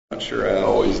Not sure I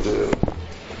always do.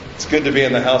 It's good to be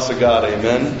in the house of God.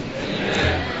 Amen?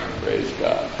 Amen. Praise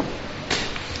God.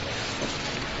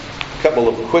 A couple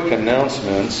of quick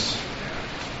announcements.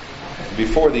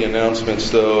 Before the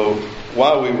announcements, though,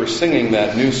 while we were singing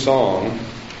that new song,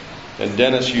 and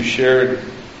Dennis, you shared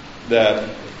that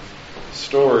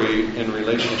story in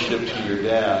relationship to your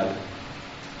dad,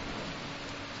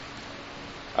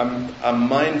 I'm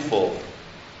mindful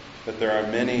that there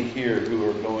are many here who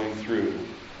are going through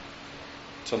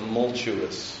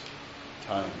tumultuous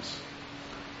times,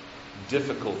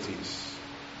 difficulties,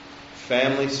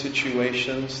 family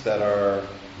situations that are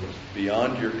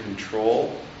beyond your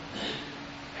control,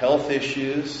 health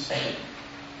issues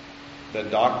that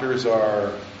doctors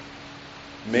are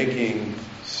making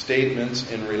statements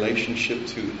in relationship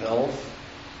to health,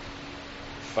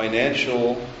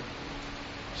 financial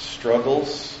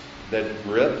struggles that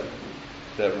grip,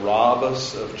 that rob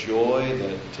us of joy,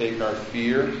 that take our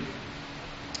fear.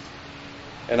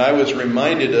 And I was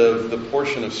reminded of the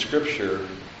portion of Scripture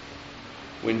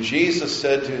when Jesus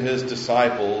said to His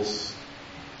disciples,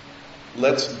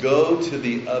 "Let's go to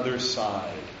the other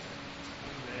side."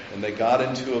 And they got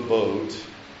into a boat,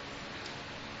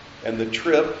 and the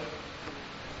trip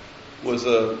was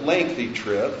a lengthy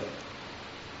trip.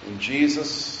 And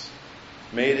Jesus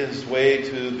made His way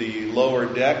to the lower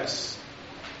decks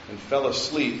and fell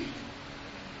asleep.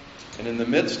 And in the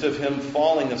midst of Him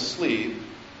falling asleep,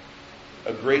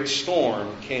 a great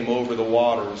storm came over the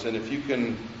waters. And if you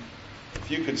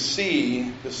could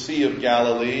see the Sea of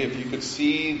Galilee, if you could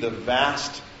see the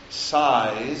vast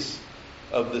size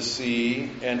of the sea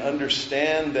and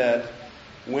understand that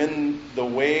when the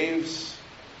waves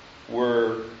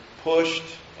were pushed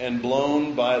and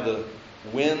blown by the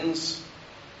winds,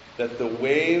 that the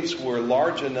waves were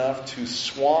large enough to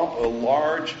swamp a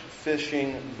large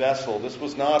fishing vessel. This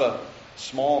was not a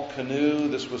small canoe.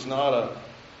 This was not a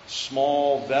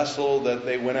small vessel that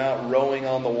they went out rowing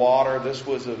on the water. This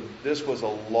was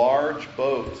a large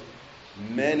boat,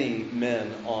 many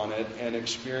men on it, and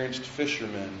experienced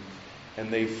fishermen. And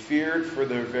they feared for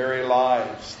their very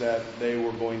lives that they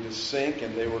were going to sink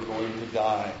and they were going to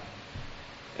die.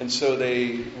 And so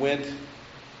they went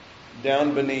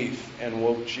down beneath and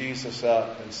woke Jesus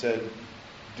up and said,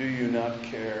 "Do you not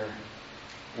care?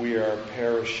 We are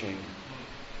perishing."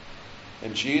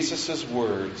 And Jesus'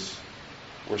 words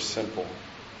were simple.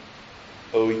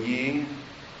 O you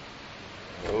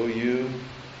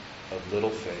of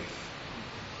little faith.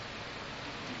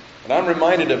 And I'm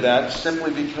reminded of that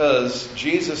simply because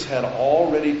Jesus had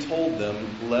already told them,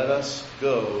 "Let us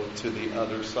go to the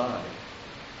other side."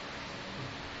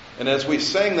 And as we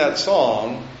sang that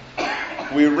song,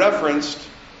 we referenced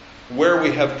where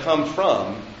we have come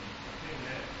from,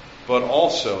 but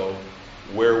also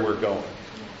where we're going.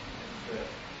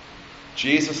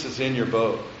 Jesus is in your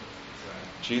boat.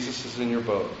 Jesus is in your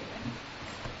boat.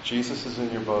 Jesus is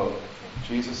in your boat.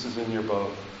 Jesus is in your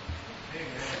boat.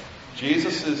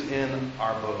 Jesus is in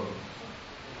our boat.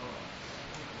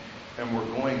 And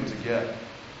we're going to get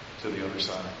to the other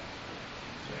side.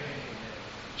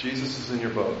 Jesus is in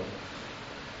your boat.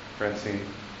 Francine,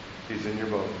 He's in your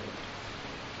boat.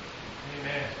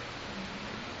 Amen.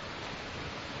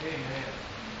 Amen.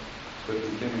 But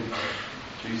Kimmy,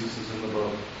 Jesus is in the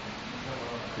boat.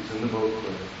 He's in the boat,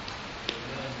 Cliff.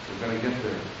 We're going to get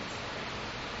there.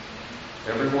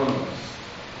 Every one of us,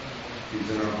 He's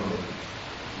in our boat.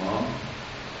 Mom,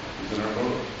 He's in our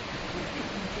boat.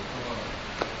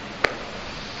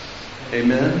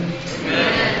 Amen?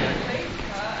 Amen.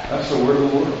 That's the word of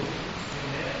the Lord.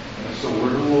 That's the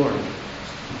word of the Lord.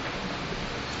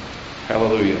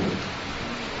 Hallelujah.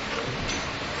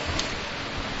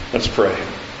 Let's pray.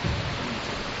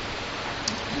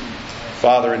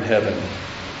 Father in heaven,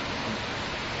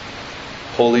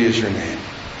 holy is your name.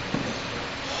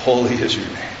 Holy is your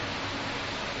name.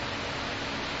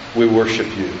 We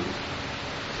worship you.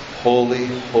 Holy,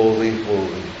 holy,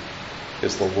 holy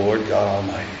is the Lord God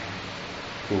Almighty,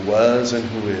 who was and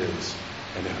who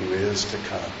is to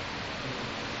come.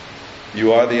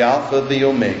 You are the Alpha, the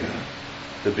Omega,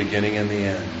 the beginning and the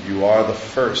end. You are the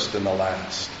first and the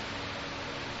last.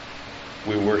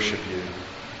 We worship you.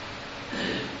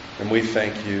 And we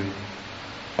thank you.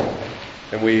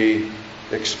 And we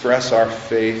express our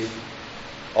faith,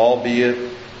 albeit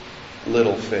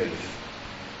little faith.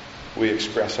 We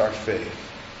express our faith.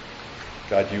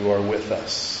 God, you are with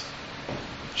us.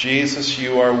 Jesus,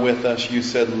 you are with us. You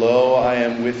said, "Lo, I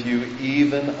am with you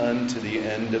even unto the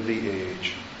end of the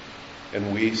age."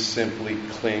 And we simply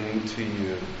cling to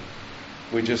you.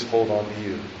 We just hold on to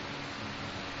you.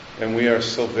 And we are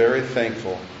so very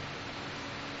thankful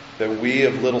that we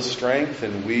of little strength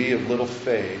and we of little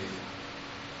faith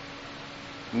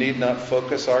need not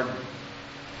focus our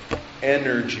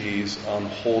energies on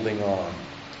holding on.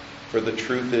 For the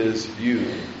truth is,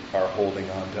 you are holding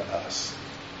on to us.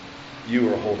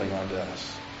 You are holding on to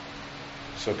us.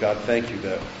 So God, thank you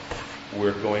that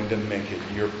we're going to make it.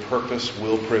 Your purpose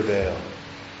will prevail.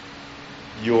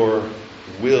 Your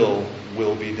will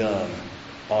be done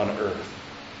on earth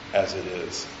as it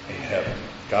is in heaven.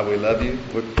 God, we love you.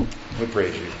 We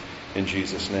praise you in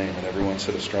Jesus' name. And everyone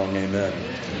said a strong amen.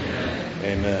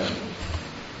 Amen.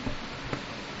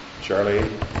 Charlie,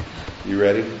 you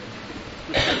ready?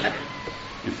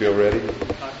 You feel ready?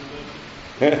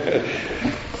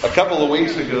 A couple of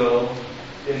weeks ago,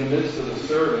 in the midst of the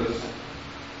service,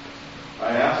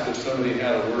 I asked if somebody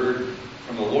had a word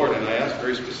from the Lord, and I asked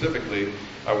very specifically.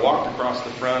 I walked across the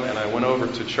front and I went over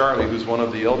to Charlie, who's one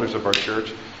of the elders of our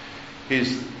church.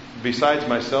 He's, besides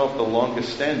myself, the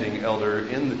longest standing elder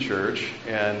in the church.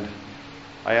 And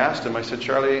I asked him, I said,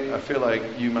 Charlie, I feel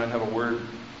like you might have a word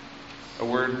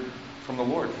from the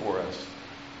Lord for us.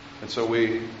 And so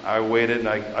I waited and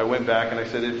I went back and I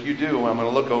said, if you do, I'm going to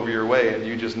look over your way and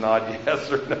you just nod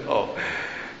yes or no.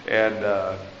 And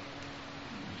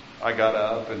I got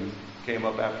up and came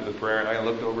up after the prayer and I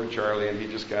looked over at Charlie and he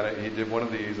did one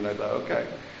of these and I thought,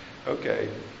 okay.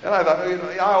 And I thought,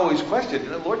 I always questioned,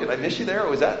 Lord, did I miss you there?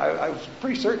 Or was that, I was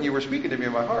pretty certain you were speaking to me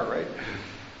in my heart, right?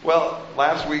 Well,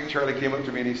 last week Charlie came up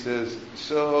to me and he says,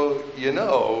 so,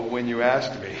 when you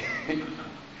asked me,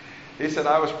 he said,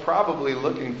 I was probably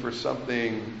looking for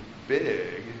something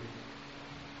big,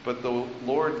 but the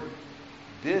Lord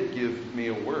did give me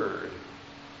a word.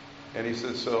 And he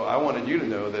said, so I wanted you to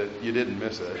know that you didn't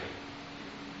miss it.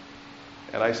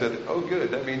 And I said, oh,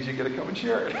 good. That means you get to come and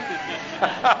share it.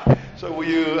 So will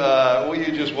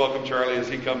you just welcome Charlie as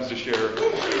he comes to share what the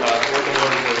Lord is doing.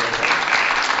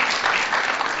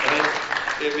 And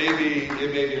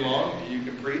it may be long. You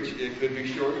can preach. It could be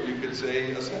short. You could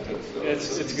say a sentence. So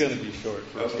it's going to be short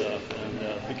first off.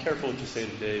 And be careful what you say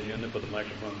today. You end up with a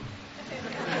microphone.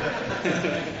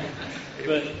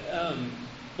 But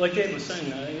like Dave was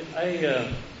saying,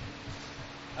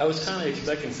 I was kind of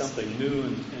expecting something new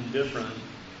and different.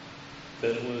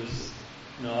 That was,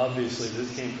 obviously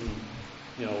this came from,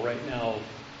 right now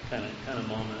kind of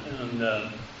moment, and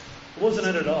it wasn't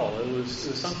it at all. It was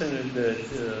something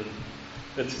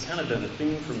that's kind of been a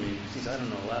theme for me since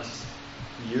last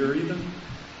year even.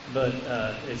 But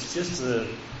it's just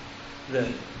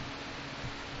that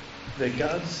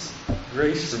God's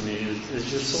grace for me is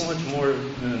just so much more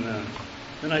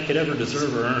than I could ever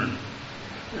deserve or earn.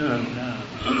 And,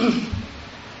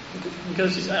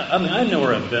 because I know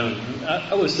where I've been.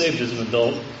 I was saved as an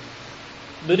adult,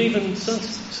 but even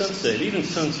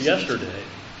since yesterday,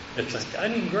 it's like I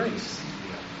need grace.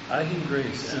 I need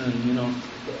grace, and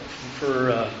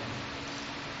for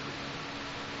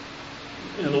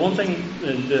the one thing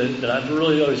that I've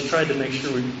really always tried to make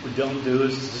sure we don't do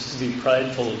is just to be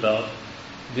prideful about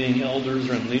being elders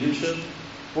or in leadership.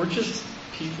 We're just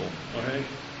people, all right?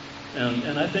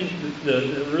 And I think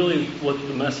that really what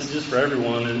the message is for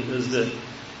everyone is that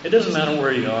it doesn't matter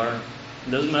where you are.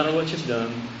 It doesn't matter what you've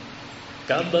done.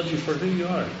 God loves you for who you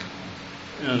are.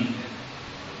 And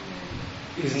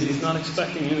He's not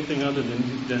expecting anything other than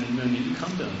you to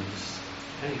come to Him. Just,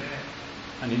 hey,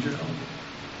 I need your help.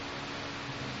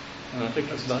 And I think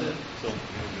that's about it. So,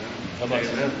 how about you?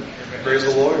 Praise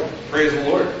the Lord. Praise the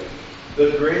Lord.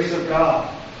 The grace of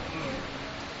God.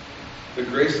 The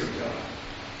grace of God.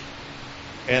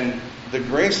 And the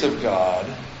grace of God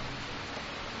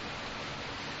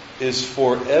is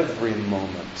for every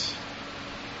moment,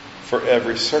 for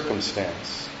every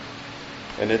circumstance.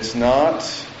 And it's not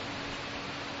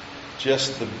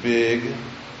just the big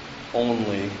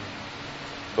only,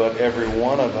 but every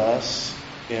one of us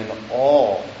in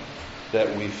all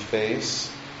that we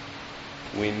face,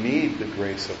 we need the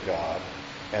grace of God.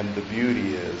 And the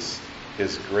beauty is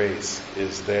His grace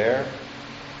is there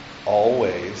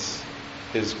always.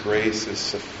 His grace is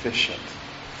sufficient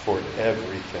for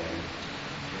everything.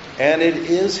 And it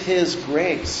is His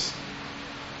grace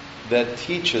that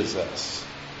teaches us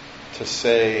to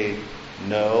say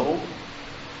no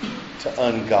to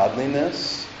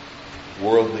ungodliness,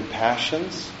 worldly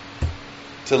passions,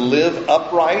 to live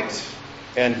upright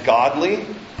and godly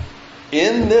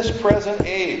in this present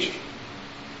age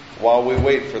while we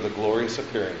wait for the glorious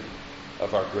appearing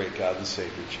of our great God and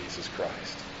Savior, Jesus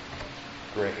Christ.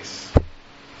 Grace.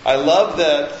 I love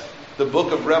that the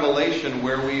book of Revelation,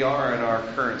 where we are in our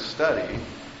current study,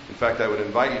 in fact, I would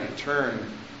invite you to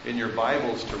turn in your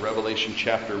Bibles to Revelation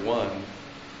chapter 1.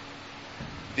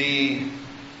 The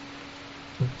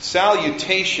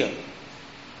salutation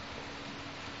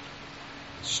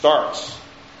starts,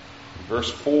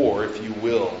 verse 4, if you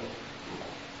will.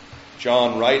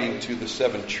 John writing to the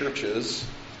 7 churches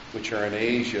which are in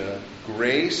Asia,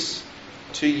 grace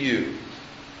to you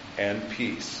and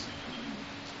peace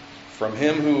from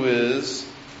him who is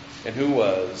and who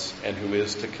was and who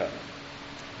is to come.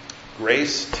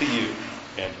 Grace to you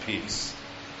and peace.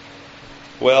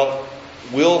 Well,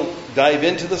 we'll dive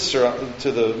into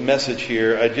the message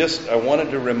here. I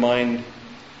wanted to remind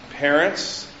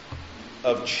parents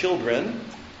of children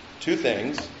 2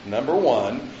 things. Number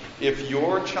 1, if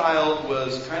your child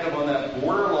was kind of on that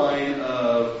borderline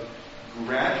of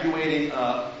graduating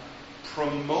up,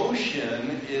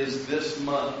 promotion is this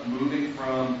month moving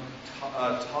from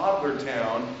toddler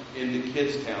town into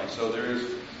kids town. So there's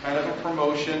kind of a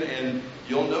promotion, and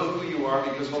you'll know who you are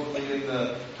because hopefully in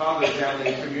the toddler town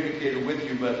they communicated with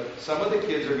you. But some of the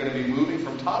kids are going to be moving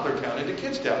from toddler town into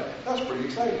kids town. That's pretty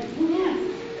exciting.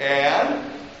 Woo-hoo.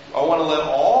 And I want to let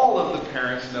all of the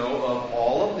parents know of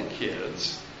all of the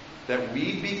kids that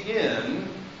we begin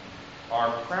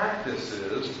our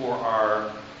practices for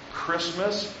our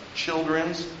Christmas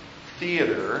Children's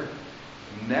Theater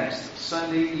next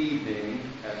Sunday evening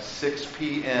at 6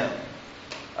 p.m.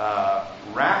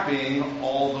 Rapping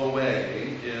All the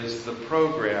Way is the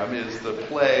program, is the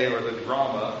play or the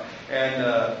drama.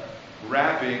 And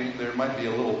rapping, there might be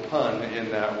a little pun in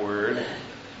that word.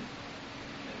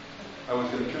 I was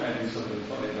going to try and do something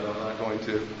funny, but I'm not going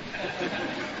to.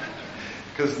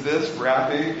 Because this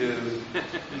rapping is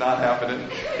not happening.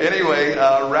 Anyway,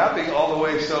 rapping all the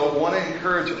way. So I want to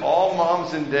encourage all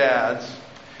moms and dads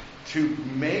to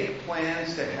make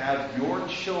plans to have your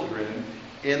children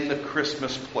in the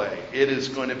Christmas play. It is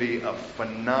going to be a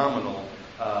phenomenal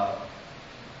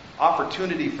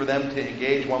opportunity for them to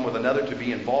engage one with another, to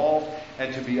be involved,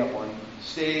 and to be up on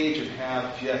stage and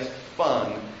have just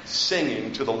fun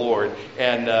singing to the Lord.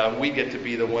 And we get to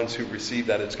be the ones who receive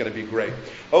that. It's going to be great.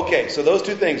 Okay, so those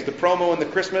 2 things, the promo and the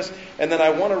Christmas. And then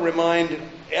I want to remind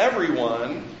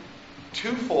everyone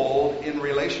twofold in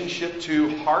relationship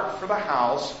to Heart for the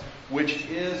House, which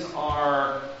is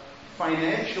our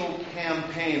financial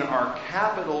campaign, our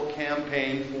capital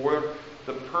campaign for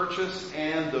the purchase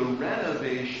and the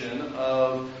renovation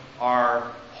of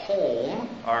our home,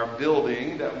 our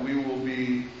building, that we will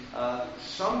be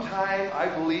sometime, I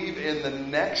believe, in the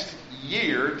next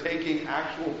year taking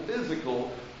actual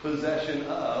physical possession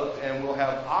of, and we'll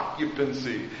have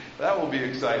occupancy. That will be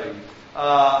exciting.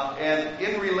 And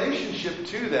in relationship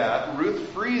to that,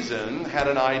 Ruth Friesen had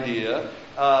an idea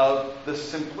of the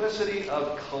simplicity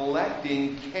of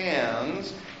collecting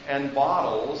cans and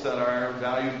bottles that are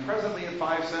valued presently at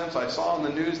 5 cents. I saw in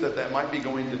the news that might be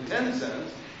going to 10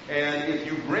 cents. And if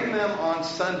you bring them on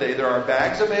Sunday, there are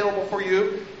bags available for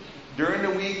you. During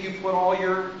the week, you put all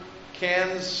your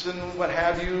cans and what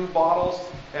have you, bottles,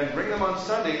 and bring them on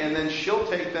Sunday, and then she'll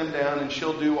take them down and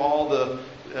she'll do all the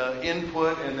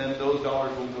input, and then those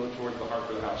dollars will go towards the Heart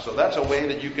for the House. So that's a way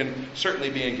that you can certainly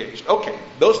be engaged. Okay,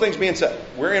 those things being said,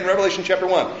 we're in Revelation chapter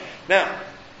 1. Now,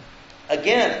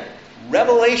 again,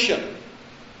 Revelation.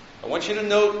 I want you to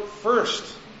note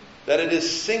first that it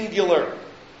is singular.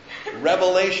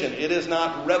 Revelation. It is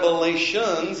not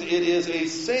revelations. It is a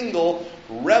single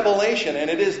revelation. And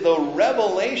it is the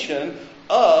revelation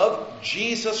of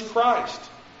Jesus Christ.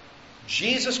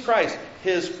 Jesus Christ.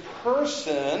 His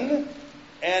person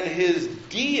and His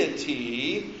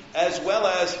deity, as well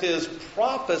as His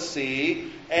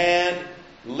prophecy and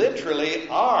literally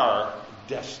our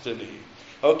destiny.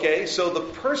 Okay, so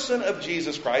the person of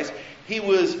Jesus Christ, He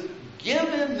was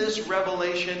given this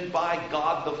revelation by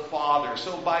God the Father.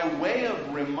 So by way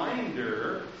of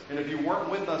reminder, and if you weren't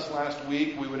with us last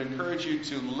week, we would encourage you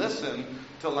to listen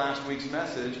to last week's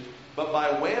message. But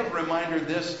by way of reminder,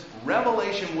 this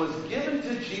revelation was given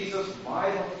to Jesus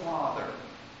by the Father.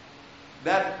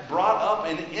 That brought up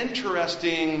an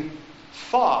interesting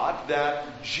thought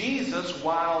that Jesus,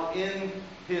 while in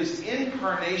His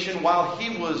incarnation, while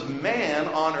He was man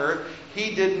on earth,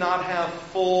 He did not have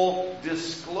full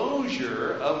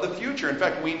disclosure of the future. In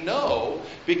fact, we know,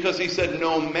 because He said,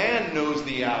 no man knows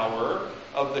the hour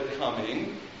of the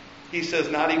coming. He says,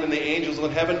 not even the angels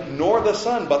in heaven, nor the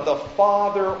Son, but the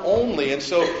Father only. And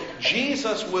so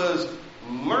Jesus was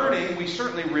learning. We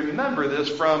certainly remember this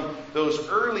from those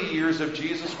early years of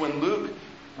Jesus when Luke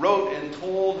wrote and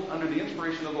told under the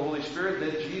inspiration of the Holy Spirit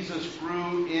that Jesus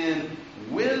grew in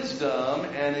wisdom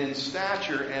and in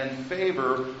stature and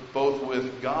favor both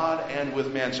with God and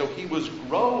with man. So He was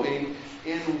growing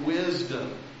in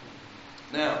wisdom.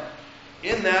 Now,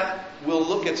 in that, we'll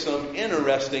look at some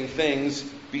interesting things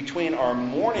between our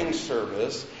morning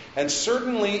service and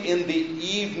certainly in the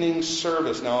evening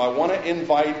service. Now, I want to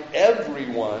invite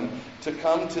everyone to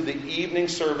come to the evening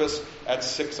service at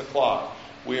 6 o'clock.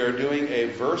 We are doing a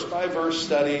verse-by-verse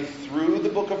study through the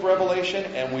book of Revelation,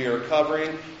 and we are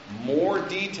covering more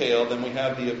detail than we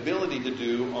have the ability to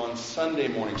do on Sunday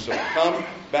morning. So come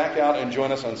back out and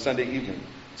join us on Sunday evening.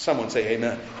 Someone say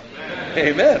amen. Amen.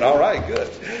 Amen. All right, good.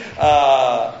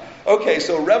 Okay,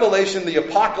 so Revelation, the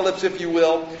Apocalypse, if you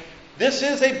will. This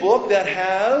is a book that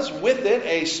has with it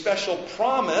a special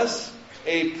promise,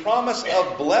 a promise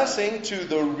of blessing to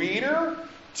the reader,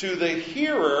 to the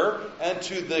hearer, and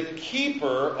to the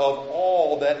keeper of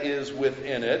all that is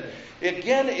within it.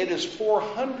 Again, it is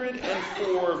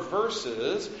 404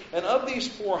 verses, and of these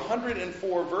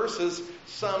 404 verses,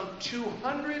 some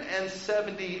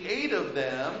 278 of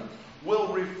them will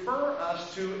refer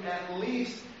us to at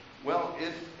least, well,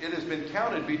 it has been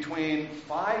counted between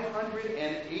 500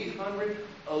 and 800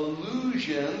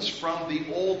 allusions from the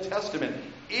Old Testament,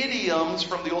 idioms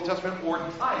from the Old Testament, or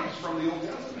types from the Old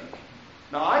Testament.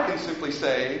 Now, I can simply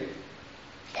say,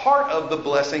 part of the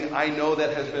blessing I know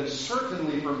that has been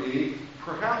certainly for me,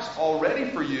 perhaps already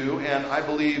for you, and I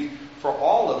believe for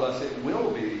all of us it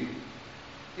will be,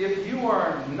 if you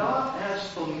are not as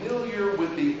familiar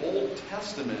with the Old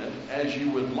Testament as you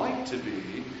would like to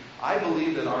be, I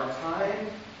believe that our time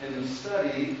in the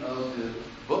study of the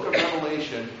book of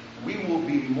Revelation, we will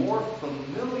be more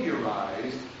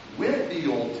familiarized with the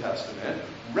Old Testament,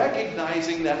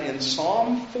 recognizing that in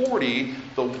Psalm 40,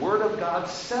 the Word of God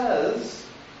says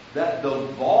that the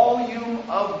volume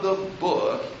of the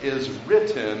book is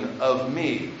written of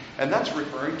me. And that's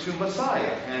referring to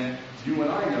Messiah. And you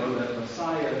and I know that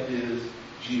Messiah is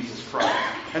Jesus Christ.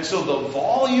 And so the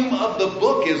volume of the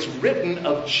book is written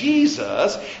of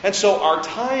Jesus. And so our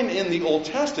time in the Old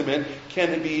Testament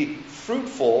can be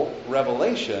fruitful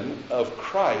revelation of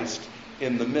Christ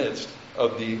in the midst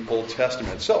of the Old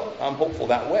Testament. So I'm hopeful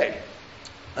that way.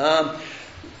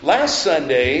 Last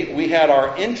Sunday, we had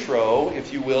our intro,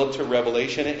 if you will, to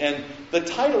Revelation, and the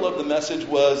title of the message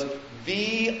was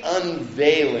The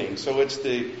Unveiling. So it's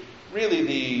really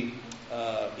the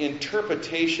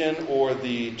interpretation or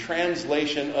the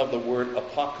translation of the word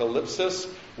apocalypsis,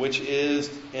 which is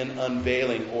an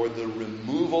unveiling or the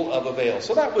removal of a veil.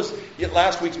 So that was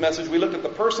last week's message. We looked at the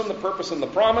person, the purpose, and the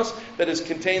promise that is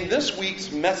contained. This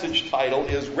week's message title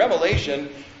is Revelation,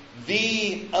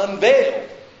 The Unveiled.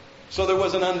 So there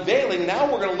was an unveiling.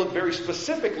 Now we're going to look very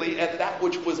specifically at that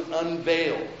which was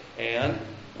unveiled. And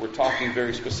we're talking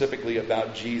very specifically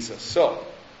about Jesus. So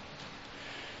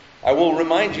I will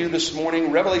remind you this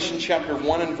morning, Revelation chapter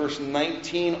 1 and verse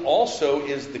 19 also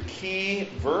is the key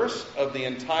verse of the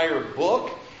entire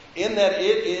book, in that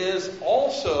it is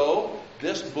also,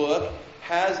 this book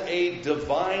has a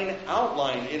divine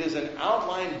outline. It is an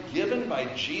outline given by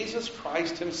Jesus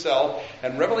Christ himself.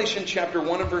 And Revelation chapter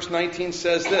 1 and verse 19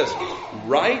 says this: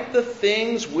 "Write the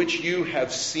things which you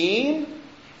have seen,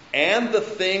 and the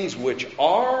things which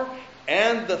are,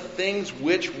 and the things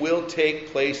which will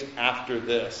take place after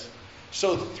this."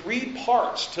 So 3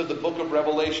 parts to the book of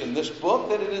Revelation. This book,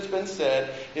 that it has been said,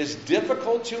 is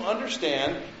difficult to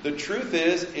understand. The truth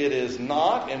is, it is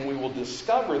not, and we will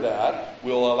discover that.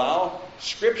 We'll allow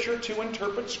Scripture to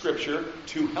interpret Scripture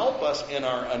to help us in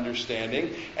our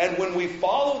understanding. And when we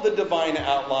follow the divine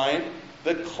outline,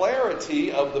 the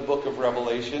clarity of the book of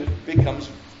Revelation becomes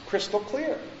crystal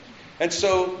clear. And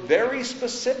so, very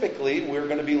specifically, we're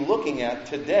going to be looking at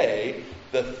today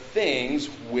the things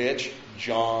which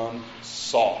John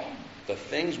saw. The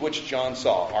things which John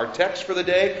saw. Our text for the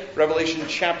day, Revelation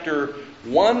chapter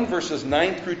 1, verses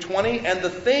 9 through 20. And the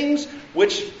things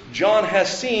which John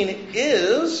has seen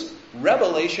is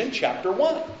Revelation chapter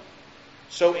 1.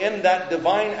 So in that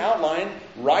divine outline,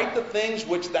 write the things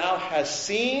which thou hast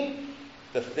seen.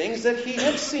 The things that he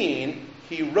had seen,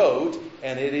 he wrote,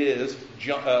 and it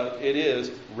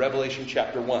is Revelation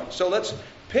chapter 1. So let's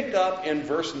pick up in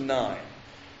verse 9.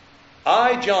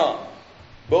 "I, John,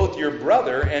 both your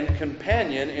brother and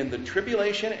companion in the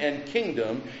tribulation and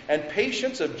kingdom and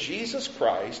patience of Jesus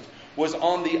Christ, was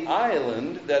on the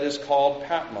island that is called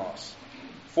Patmos,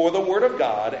 for the word of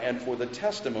God and for the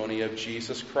testimony of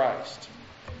Jesus Christ."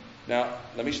 Now,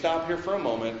 let me stop here for a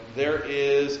moment. There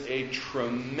is a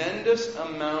tremendous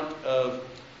amount of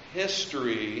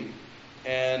history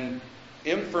and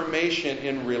information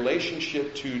in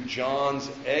relationship to John's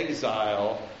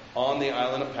exile on the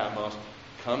island of Patmos.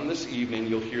 Come this evening,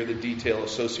 you'll hear the detail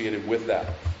associated with that.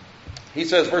 He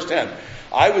says, verse 10,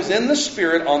 "I was in the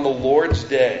Spirit on the Lord's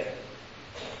day."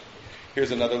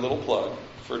 Here's another little plug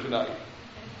for tonight.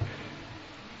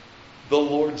 The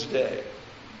Lord's day.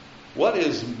 what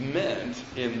is meant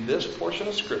in this portion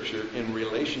of Scripture in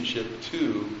relationship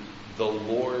to the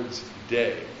Lord's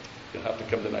Day. You'll have to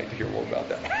come tonight to hear more about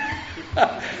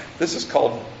that. This is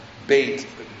called bait.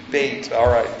 Bait. All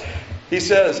right. He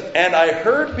says, "And I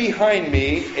heard behind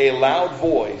me a loud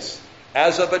voice,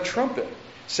 as of a trumpet,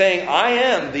 saying, I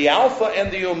am the Alpha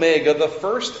and the Omega, the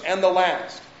first and the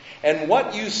last. And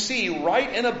what you see,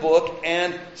 write in a book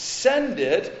and send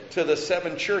it to the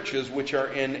 7 churches which are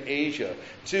in Asia,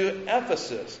 to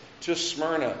Ephesus, to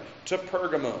Smyrna, to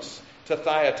Pergamos, to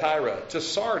Thyatira, to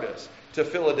Sardis, to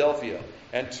Philadelphia,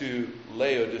 and to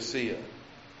Laodicea."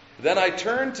 Then I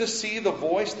turned to see the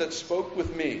voice that spoke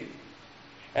with me.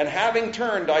 And having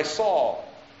turned, I saw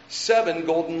 7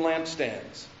 golden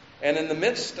lampstands. And in the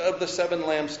midst of the 7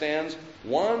 lampstands,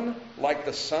 one like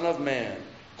the Son of Man,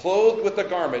 clothed with a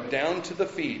garment down to the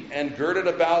feet, and girded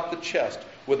about the chest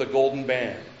with a golden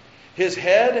band. His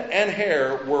head and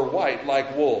hair were white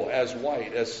like wool, as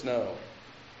white as snow.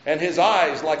 And his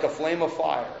eyes like a flame of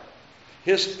fire.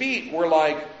 His feet were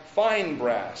like fine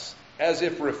brass, as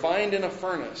if refined in a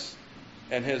furnace.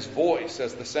 And his voice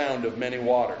as the sound of many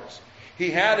waters. He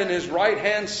had in his right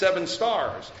hand 7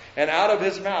 stars, and out of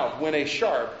his mouth went a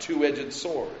sharp 2-edged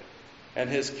sword. And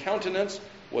his countenance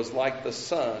was like the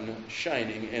sun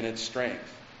shining in its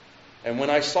strength. And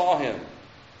when I saw him,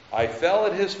 I fell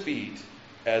at his feet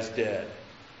as dead.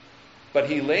 But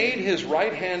he laid his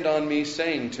right hand on me,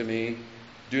 saying to me,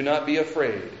 "Do not be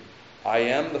afraid. I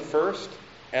am the first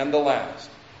and the last.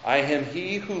 I am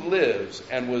he who lives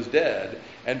and was dead,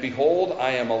 and behold,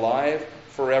 I am alive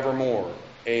forevermore.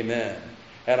 Amen.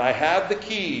 And I have the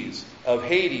keys of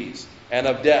Hades and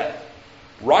of death.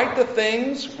 Write the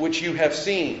things which you have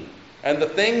seen, and the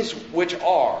things which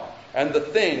are, and the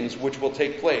things which will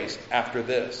take place after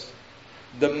this.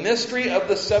 The mystery of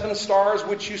the 7 stars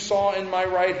which you saw in my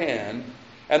right hand,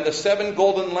 and the 7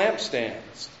 golden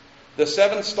lampstands. The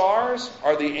 7 stars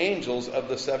are the angels of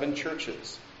the 7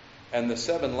 churches, and the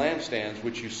 7 lampstands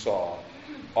which you saw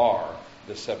are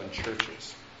the 7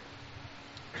 churches."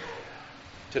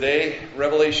 Today,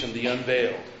 Revelation, the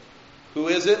unveiled. Who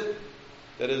is it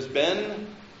that has been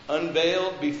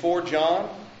unveiled before John?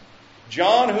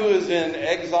 John, who is in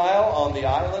exile on the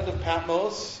island of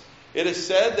Patmos. It is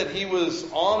said that he was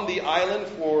on the island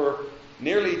for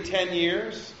nearly 10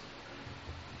 years.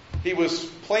 He was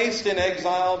placed in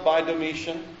exile by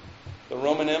Domitian, the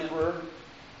Roman emperor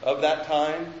of that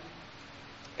time.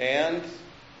 And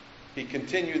he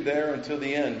continued there until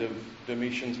the end of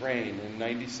Domitian's reign. In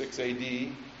 96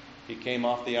 AD, he came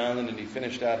off the island and he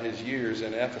finished out his years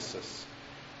in Ephesus.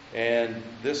 And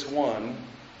this one,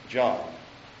 John,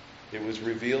 it was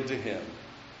revealed to him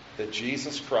that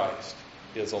Jesus Christ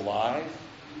is alive,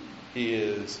 he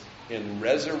is in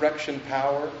resurrection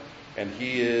power, and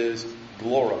he is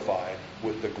glorified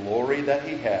with the glory that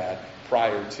he had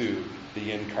prior to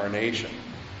the incarnation.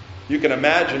 You can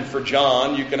imagine for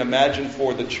John, you can imagine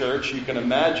for the church, you can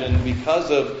imagine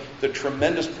because of the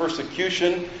tremendous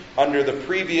persecution under the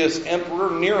previous emperor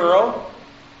Nero,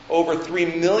 over 3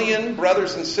 million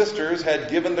brothers and sisters had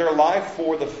given their life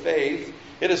for the faith.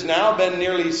 It has now been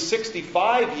nearly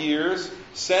 65 years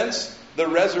since the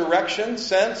resurrection,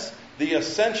 since the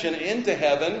ascension into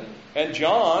heaven, and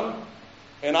John,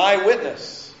 an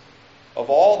eyewitness of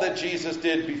all that Jesus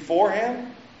did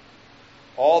beforehand,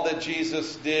 all that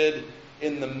Jesus did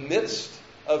in the midst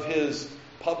of his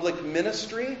public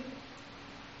ministry,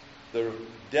 the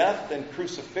death and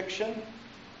crucifixion,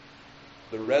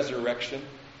 the resurrection,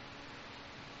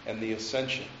 and the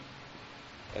ascension,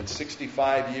 and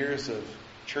 65 years of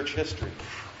church history.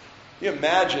 You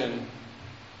imagine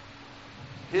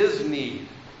his need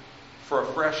for a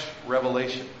fresh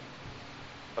revelation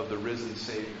of the risen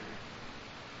Savior.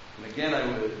 And again, I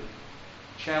would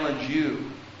challenge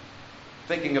you,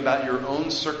 thinking about your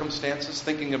own circumstances,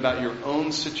 thinking about your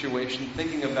own situation,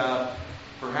 thinking about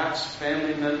perhaps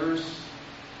family members,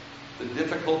 the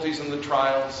difficulties and the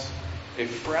trials, a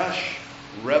fresh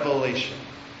revelation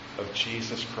of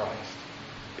Jesus Christ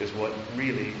is what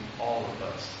really all of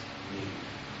us need.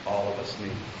 All of us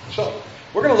need. So,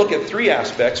 we're going to look at 3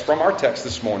 aspects from our text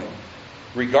this morning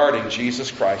regarding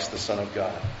Jesus Christ, the Son of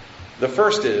God. The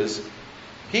first is,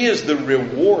 he is the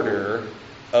rewarder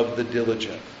of the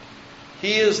diligent.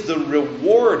 He is the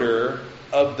rewarder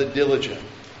of the diligent.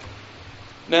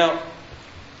 Now,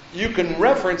 you can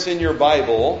reference in your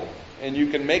Bible, and you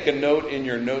can make a note in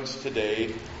your notes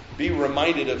today, be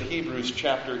reminded of Hebrews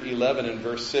chapter 11 and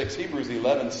verse 6. Hebrews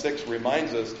 11:6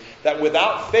 reminds us that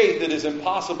without faith it is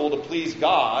impossible to please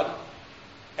God,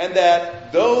 and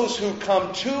that those who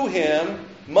come to him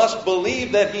must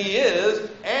believe that he is,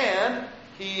 and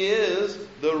He is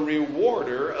the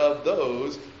rewarder of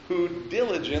those who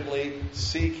diligently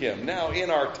seek Him. Now,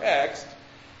 in our text,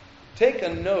 take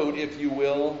a note, if you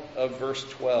will, of verse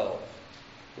 12.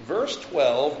 Verse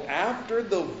 12, after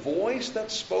the voice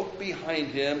that spoke behind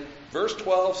him, verse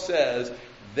 12 says,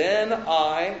 then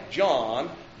I, John,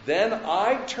 then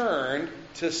I turned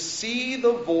to see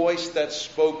the voice that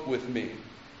spoke with me.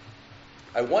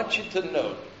 I want you to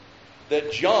note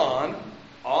that John,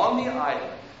 on the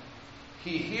island,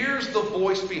 he hears the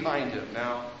voice behind him.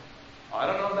 Now, I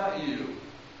don't know about you,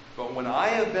 but when I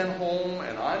have been home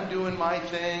and I'm doing my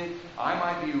thing, I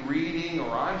might be reading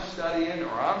or I'm studying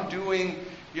or I'm doing,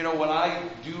 what I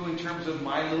do in terms of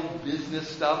my little business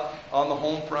stuff on the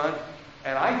home front,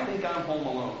 and I think I'm home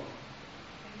alone.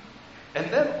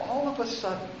 And then all of a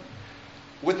sudden,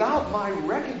 without my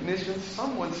recognition,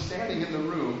 someone's standing in the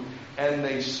room and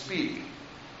they speak.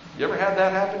 You ever had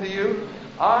that happen to you?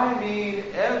 I mean,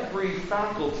 every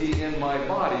faculty in my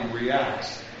body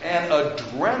reacts. And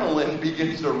adrenaline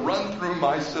begins to run through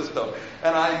my system.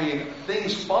 And I mean,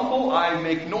 things fumble, I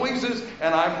make noises,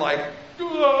 and I'm like,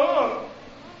 ah,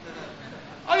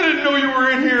 I didn't know you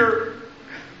were in here.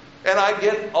 And I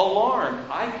get alarmed.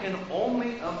 I can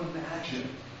only imagine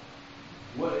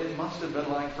what it must have been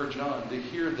like for John to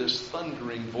hear this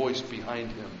thundering voice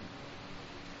behind him.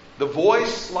 The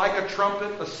voice like a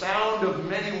trumpet, the sound of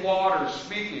many waters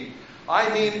speaking.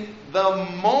 I mean, the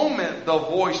moment the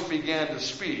voice began to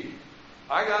speak,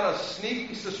 I got a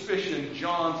sneaky suspicion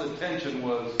John's attention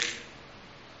was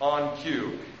on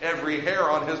cue. Every hair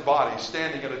on his body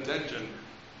standing at attention.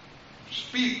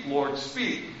 Speak, Lord,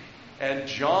 speak. And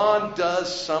John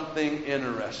does something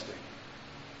interesting.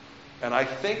 And I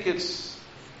think it's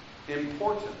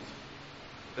important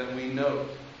that we note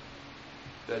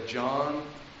that John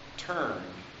turned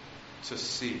to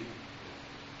see.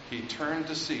 He turned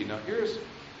to see. Now here's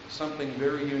something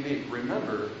very unique.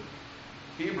 Remember,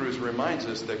 Hebrews reminds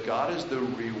us that God is the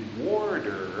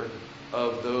rewarder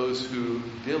of those who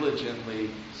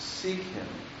diligently seek Him.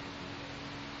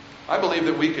 I believe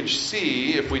that we could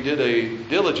see, if we did a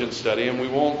diligent study, and we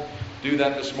won't do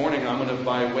that this morning, I'm going to,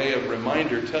 by way of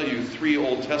reminder, tell you 3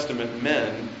 Old Testament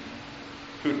men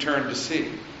who turned to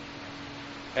see.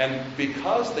 And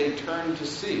because they turned to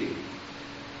see,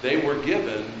 they were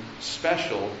given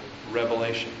special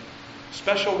revelation.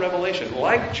 Special revelation.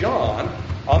 Like John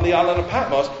on the island of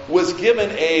Patmos was given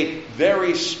a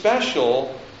very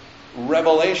special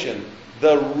revelation.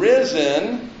 The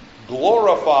risen,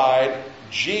 glorified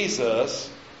Jesus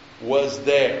was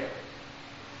there.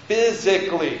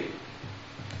 Physically.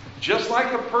 Just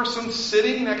like a person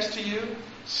sitting next to you,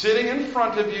 sitting in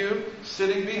front of you,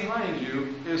 sitting behind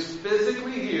you, is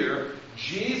physically here.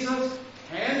 Jesus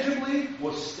tangibly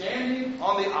was standing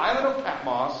on the island of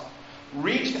Patmos,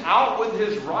 reached out with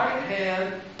his right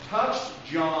hand, touched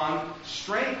John,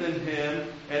 strengthened him,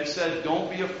 and said, don't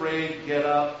be afraid, get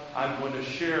up, I'm going to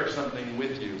share something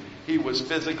with you. He was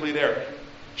physically there.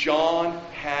 John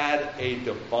had a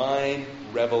divine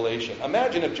revelation.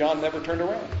 Imagine if John never turned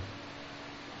around.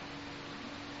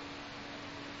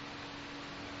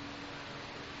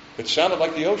 It sounded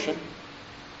like the ocean.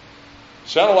 It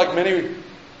sounded like many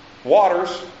waters.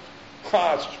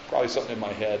 It's probably something in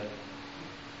my head.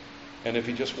 And if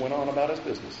he just went on about his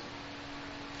business,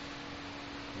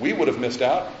 we would have missed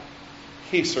out.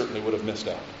 He certainly would have missed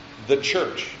out. The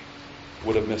church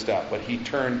would have missed out. But he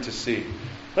turned to see.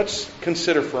 Let's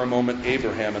consider for a moment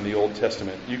Abraham in the Old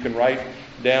Testament. You can write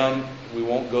down, we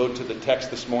won't go to the text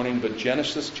this morning, but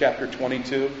Genesis chapter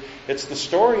 22. It's the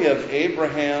story of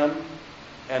Abraham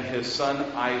and his son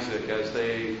Isaac as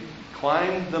they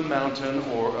climbed the mountain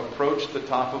or approached the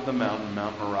top of the mountain,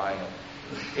 Mount Moriah.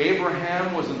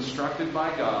 Abraham was instructed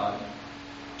by God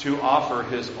to offer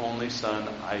his only son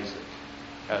Isaac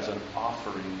as an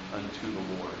offering unto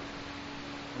the Lord.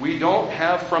 We don't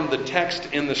have from the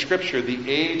text in the scripture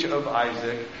the age of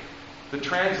Isaac. The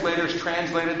translators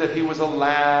translated that he was a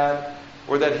lad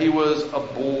or that he was a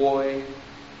boy.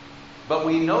 But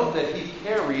we know that he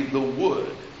carried the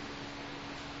wood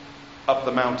up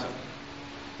the mountain.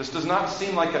 This does not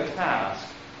seem like a task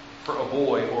for a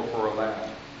boy or for a lad.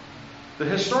 The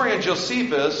historian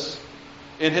Josephus,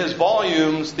 in his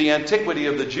volumes, The Antiquity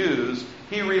of the Jews,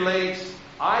 he relates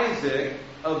Isaac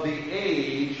of the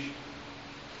age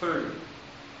 30,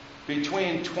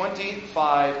 between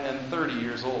 25 and 30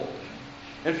 years old.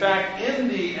 In fact, in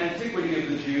the Antiquity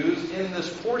of the Jews, in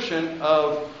this portion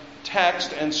of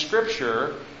text and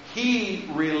scripture, he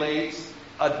relates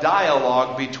a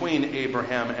dialogue between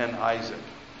Abraham and Isaac.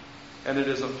 And it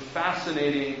is a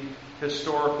fascinating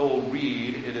historical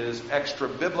read. It is extra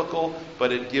biblical,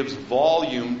 but it gives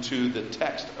volume to the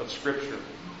text of Scripture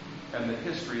and the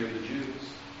history of the Jews.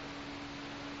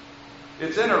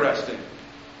 It's interesting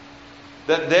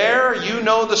that there, you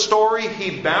know the story,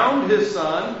 he bound his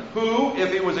son, who,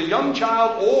 if he was a young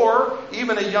child or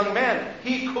even a young man,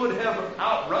 he could have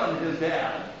outrun his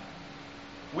dad.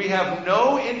 We have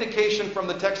no indication from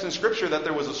the text in Scripture that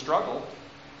there was a struggle.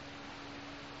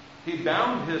 He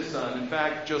bound his son. In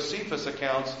fact, Josephus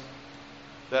accounts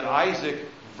that Isaac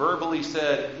verbally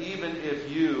said, even if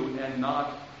you and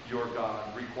not your God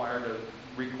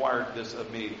required this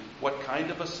of me, what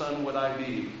kind of a son would I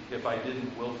be if I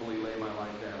didn't willfully lay my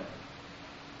life down?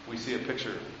 We see a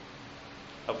picture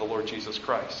of the Lord Jesus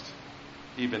Christ,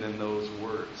 even in those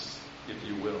words, if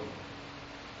you will.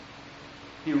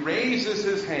 He raises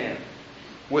his hand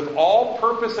with all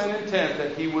purpose and intent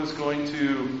that he was going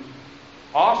to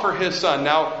offer his son.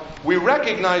 Now, we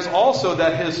recognize also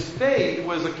that his faith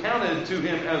was accounted to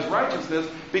him as righteousness,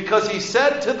 because he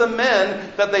said to the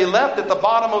men that they left at the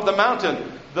bottom of the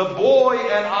mountain, "The boy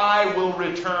and I will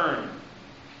return."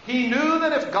 He knew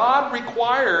that if God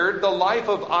required the life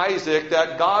of Isaac,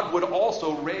 that God would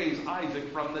also raise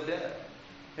Isaac from the dead.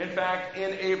 In fact,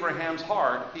 in Abraham's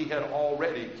heart, he had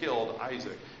already killed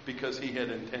Isaac because he had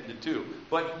intended to.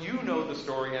 But you know the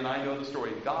story, and I know the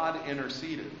story. God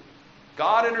interceded.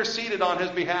 God interceded on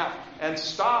his behalf and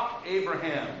stopped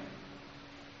Abraham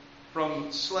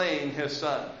from slaying his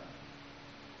son.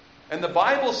 And the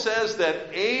Bible says that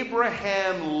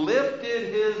Abraham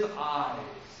lifted his eyes,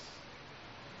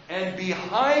 and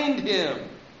behind him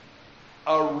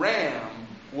a ram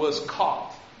was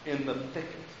caught in the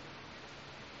thicket.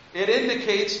 It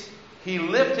indicates he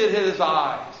lifted his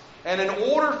eyes, and in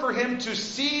order for him to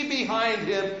see behind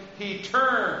him, he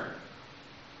turned.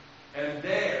 And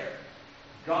there,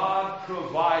 God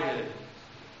provided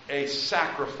a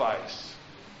sacrifice.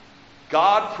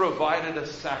 God provided a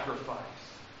sacrifice.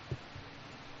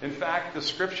 In fact, the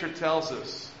Scripture tells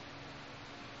us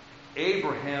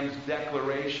Abraham's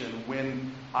declaration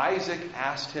when Isaac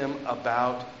asked him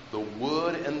about the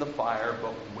wood and the fire,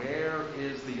 but where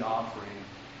is the offering?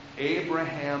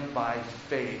 Abraham, by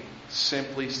faith,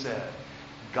 simply said,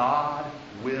 God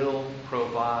will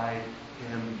provide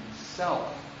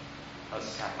himself a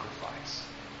sacrifice.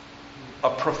 A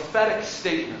prophetic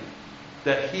statement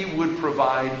that he would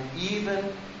provide even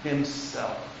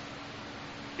himself.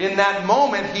 In that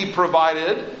moment, he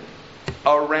provided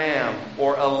a ram,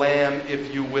 or a lamb,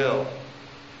 if you will.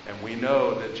 And we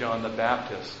know that John the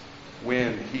Baptist,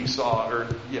 when he saw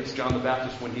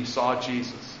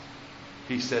Jesus,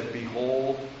 he said,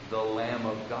 "Behold the Lamb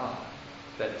of God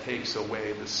that takes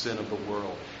away the sin of the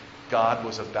world." God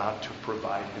was about to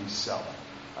provide himself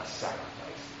a sacrifice.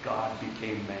 God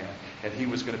became man, and he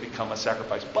was going to become a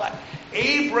sacrifice. But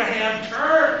Abraham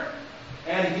turned,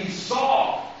 and he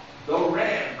saw the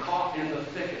ram caught in the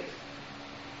thicket.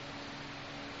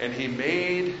 And he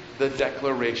made the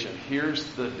declaration. Here's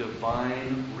the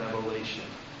divine revelation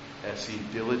as he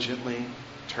diligently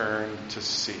turned to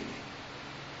see.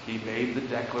 He made the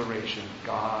declaration,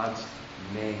 God's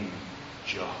name,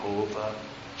 Jehovah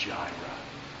Jireh,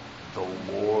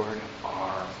 the Lord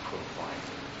our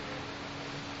provider.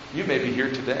 You may be here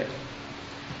today,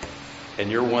 and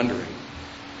you're wondering,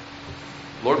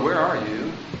 Lord, where are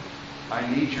you? I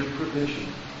need your provision.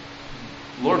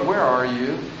 Lord, where are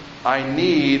you? I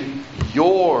need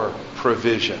your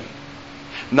provision.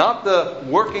 Not the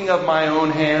working of my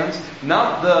own hands,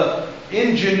 not the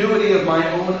ingenuity of my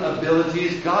own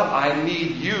abilities. God, I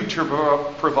need you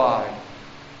to provide.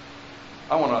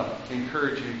 I want to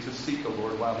encourage you to seek the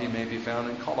Lord while he may be found,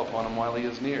 and call upon him while he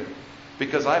is near.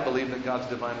 Because I believe that God's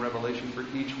divine revelation for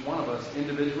each one of us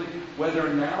individually, whether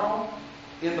now,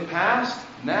 in the past,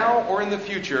 now, or in the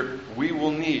future, we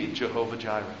will need Jehovah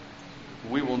Jireh.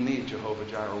 We will need Jehovah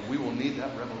Jireh. We will need that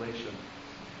revelation.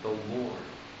 The Lord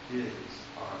is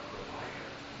our provider.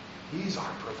 He's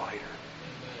our provider.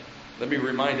 Let me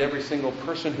remind every single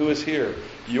person who is here,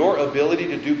 your ability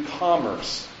to do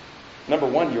commerce. Number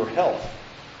one, your health.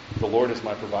 The Lord is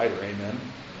my provider. Amen.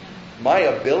 My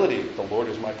ability, the Lord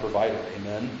is my provider.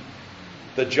 Amen.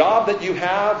 The job that you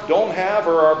have, don't have,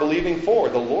 or are believing for,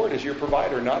 the Lord is your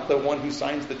provider, not the one who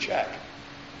signs the check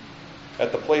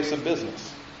at the place of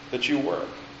business that you work.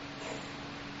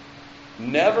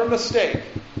 Never mistake.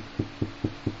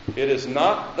 It is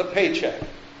not the paycheck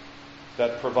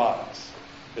that provides.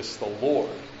 It's the Lord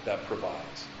that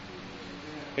provides.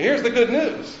 And here's the good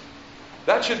news.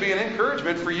 That should be an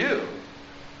encouragement for you.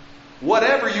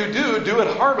 Whatever you do, do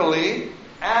it heartily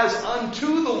as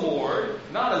unto the Lord,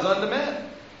 not as unto men.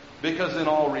 Because in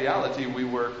all reality, we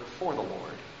work for the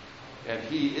Lord. And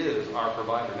He is our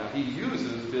provider. Now, He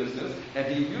uses business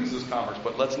and He uses commerce,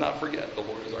 but let's not forget the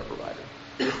Lord is our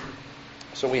provider.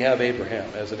 So we have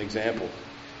Abraham as an example.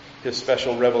 His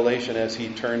special revelation as he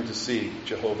turned to see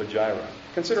Jehovah Jireh.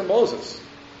 Consider Moses.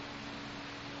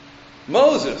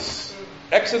 Moses.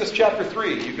 Exodus chapter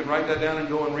 3. You can write that down and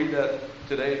go and read that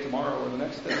today, tomorrow, or the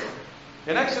next day.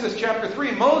 In Exodus chapter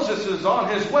 3, Moses is on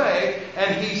his way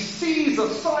and he sees a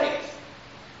sight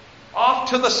off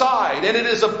to the side. And it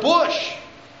is a bush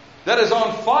that is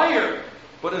on fire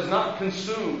but is not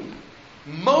consumed.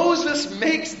 Moses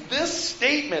makes this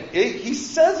statement. He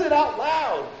says it out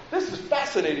loud. This is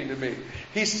fascinating to me.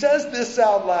 He says this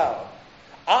out loud.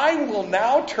 I will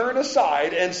now turn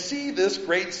aside and see this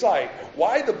great sight.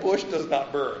 Why the bush does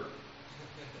not burn.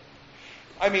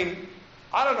 I mean,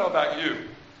 I don't know about you,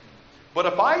 but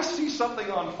if I see something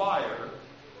on fire,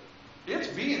 it's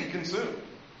being consumed.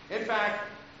 In fact,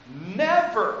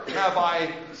 never have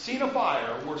I seen a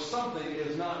fire where something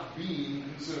is not being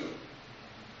consumed.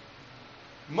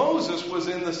 Moses was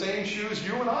in the same shoes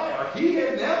you and I are. He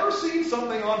had never seen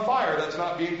something on fire that's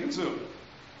not being consumed.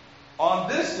 On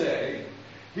this day,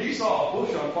 he saw a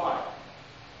bush on fire.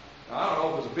 Now, I don't know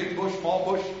if it was a big bush, small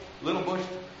bush, little bush,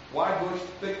 wide bush,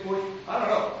 thick bush. I don't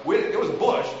know. It was a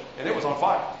bush, and it was on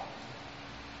fire.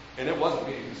 And it wasn't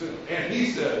being consumed. And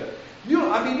he said, you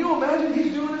imagine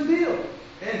he's doing his deal.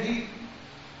 And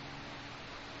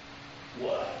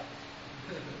what?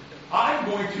 I'm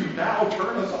going to now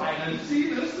turn aside and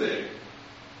see this thing.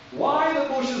 Why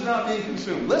the bush is not being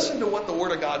consumed. Listen to what the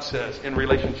Word of God says in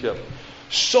relationship.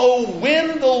 So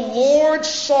when the Lord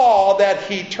saw that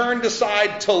he turned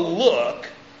aside to look,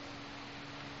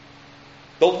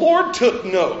 the Lord took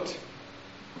note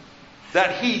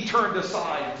that he turned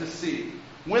aside to see.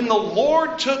 When the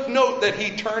Lord took note that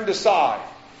he turned aside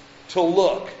to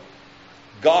look,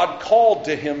 God called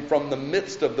to him from the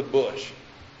midst of the bush,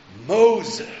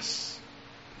 Moses,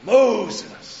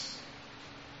 Moses.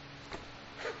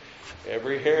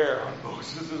 Every hair on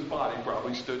Moses' body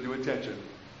probably stood to attention.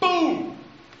 Boom!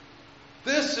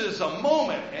 This is a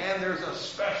moment, and there's a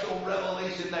special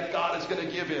revelation that God is going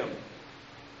to give him.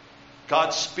 God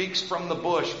speaks from the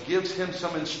bush, gives him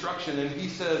some instruction, and he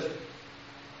says,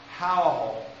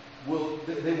 how will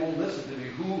they won't listen to me?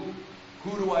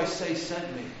 Who do I say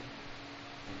sent me?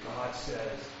 And God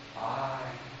says, I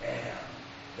am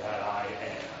that I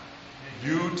am.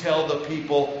 You tell the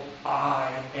people,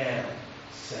 I am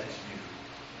sent you.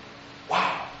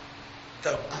 Wow.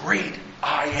 The great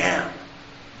I am.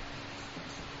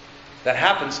 That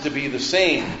happens to be the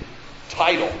same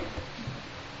title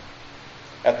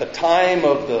at the time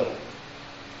of the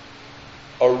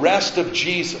arrest of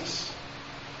Jesus.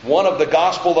 One of the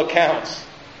gospel accounts,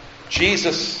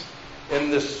 Jesus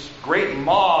and this great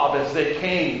mob as they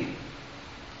came.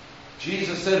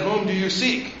 Jesus said, whom do you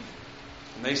seek?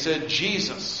 And they said,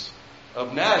 Jesus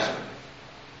of Nazareth.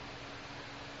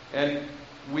 And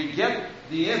we get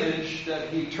the image that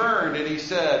he turned and he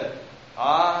said,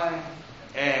 I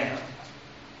am.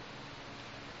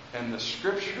 And the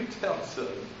scripture tells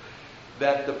us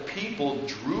that the people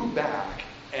drew back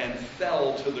and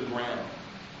fell to the ground.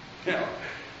 Now,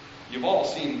 you've all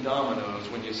seen dominoes.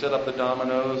 When you set up the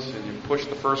dominoes and you push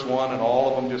the first one and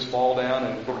all of them just fall down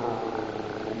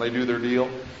and they do their deal.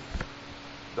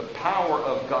 The power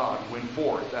of God went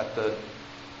forth at the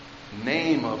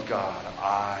name of God,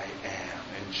 I am.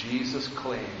 And Jesus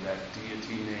claimed that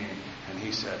deity name. And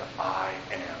he said, I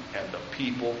am. And the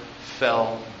people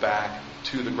fell back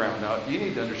to the ground. Now, you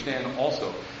need to understand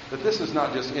also that this is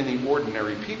not just any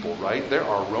ordinary people, right? There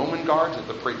are Roman guards,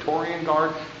 the Praetorian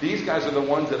Guard. These guys are the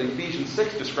ones that Ephesians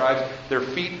 6 describes, their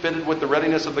feet fitted with the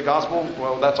readiness of the gospel.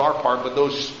 Well, that's our part, but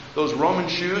those Roman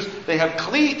shoes, they have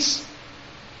cleats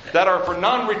that are for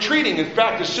non-retreating. In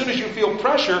fact, as soon as you feel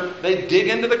pressure, they dig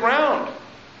into the ground.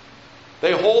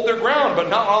 They hold their ground, but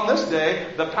not on this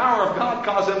day. The power of God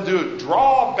caused them to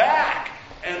draw back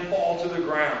and fall to the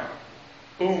ground.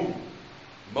 Boom.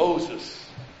 Moses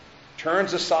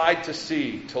turns aside to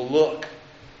see, to look,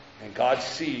 and God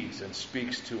sees and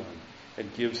speaks to him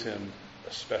and gives him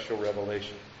a special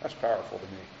revelation. That's powerful to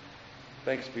me.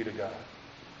 Thanks be to God.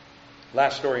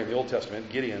 Last story in the Old Testament,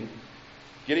 Gideon.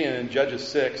 Gideon in Judges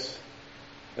 6.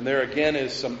 And there again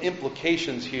is some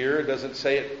implications here. It doesn't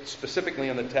say it specifically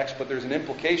in the text, but there's an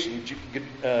implication.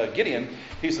 Gideon,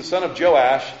 he's the son of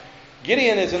Joash.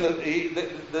 Gideon is in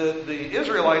the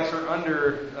Israelites are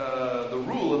under the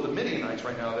rule of the Midianites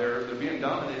right now. They're being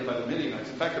dominated by the Midianites.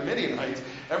 In fact, the Midianites,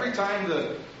 every time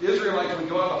the Israelites would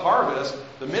go out to harvest,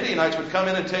 the Midianites would come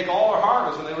in and take all their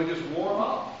harvest and they would just warm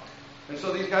up. And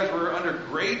so these guys were under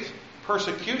great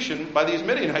persecution by these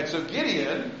Midianites. So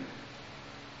Gideon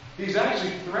He's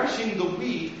actually threshing the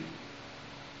wheat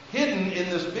hidden in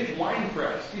this big wine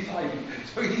press.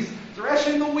 So he's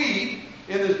threshing the wheat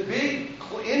in this big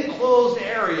enclosed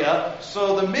area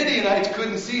so the Midianites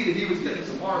couldn't see that he was getting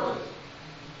some harvest.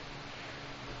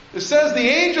 It says the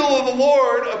angel of the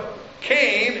Lord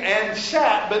came and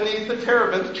sat beneath the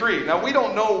terebinth tree. Now we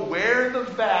don't know where the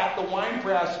wine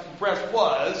press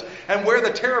was, and where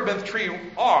the terebinth tree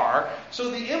are.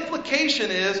 So the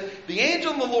implication is the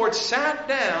angel of the Lord sat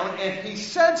down and he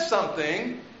said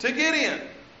something to Gideon.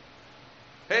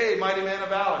 Hey, mighty man of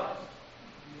valor.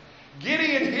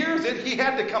 Gideon hears it. He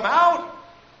had to come out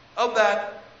of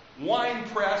that wine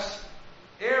press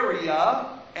area,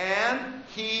 and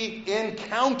he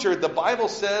encountered, the Bible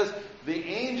says, the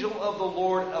angel of the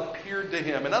Lord appeared to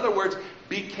him. In other words,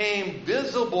 became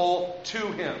visible to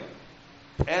him.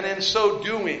 And in so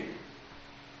doing,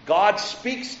 God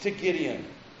speaks to Gideon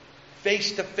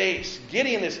face to face.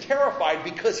 Gideon is terrified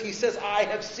because he says, I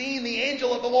have seen the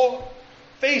angel of the Lord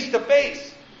face to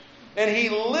face. And he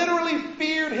literally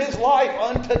feared his life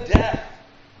unto death.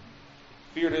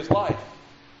 Feared his life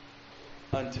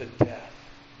unto death.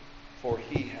 For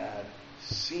he had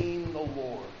seen the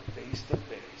Lord face to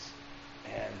face.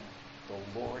 And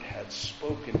the Lord had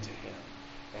spoken to him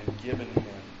and given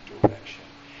him direction.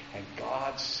 And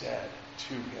God said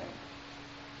to him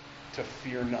to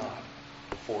fear not,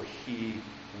 for he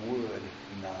would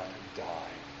not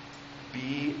die.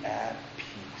 Be at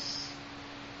peace.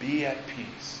 Be at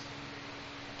peace.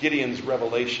 Gideon's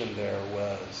revelation there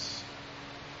was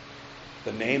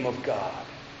the name of God,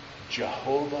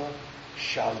 Jehovah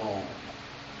Shalom,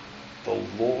 the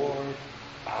Lord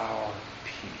our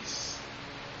peace.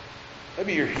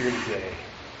 Maybe you're here today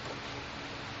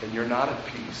and you're not at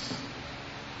peace.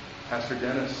 Pastor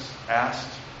Dennis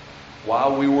asked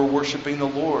while we were worshiping the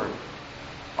Lord,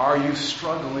 are you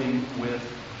struggling with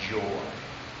joy?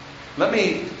 Let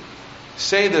me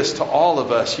say this to all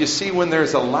of us. You see, when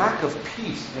there's a lack of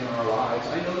peace in our lives,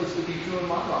 I know this to be true in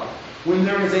my life. When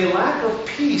there is a lack of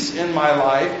peace in my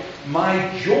life,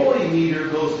 my joy meter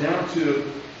goes down to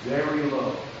very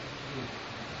low.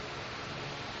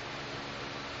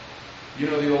 You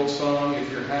know the old song,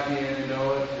 if you're happy and you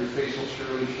know it, your face will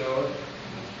surely show it.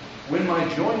 When my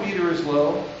joy meter is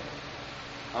low,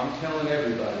 I'm telling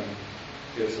everybody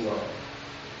it's low.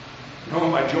 You know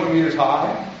when my joy meter's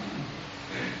high?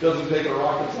 It doesn't take a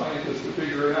rocket scientist to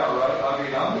figure it out, right? I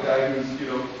mean, I'm the guy who's,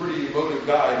 pretty emotive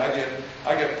guy, and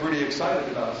I get pretty excited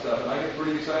about stuff, and I get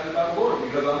pretty excited about the Lord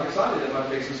because I'm excited and my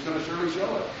face is going to surely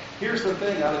show it. Here's the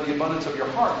thing, out of the abundance of your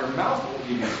heart, your mouth will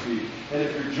give you speak. And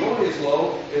if your joy is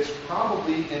low, it's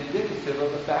probably indicative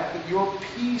of the fact that your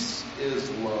peace is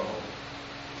low.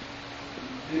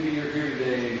 Maybe you're here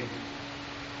today,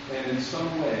 and in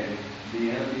some way, the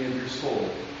enemy of your soul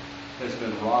has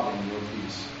been robbing your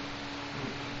peace.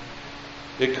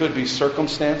 It could be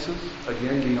circumstances,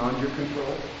 again, beyond your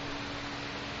control.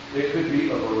 It could be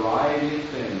a variety of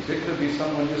things. It could be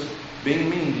someone just being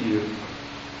mean to you.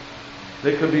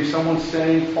 It could be someone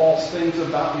saying false things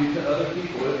about you to other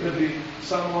people. It could be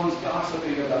someone's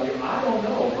gossiping about you. I don't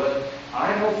know, but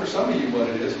I know for some of you what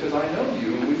it is because I know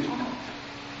you and we've talked.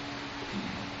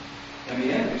 And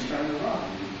the enemy's trying to rob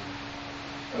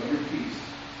you of your peace.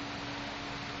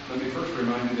 Let me first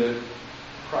remind you that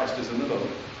Christ is in the boat.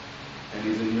 And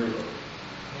he's in your boat.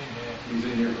 Amen. He's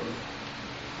in your boat.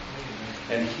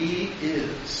 Amen. And he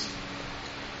is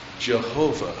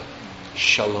Jehovah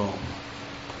Shalom.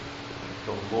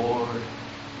 The Lord,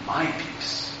 my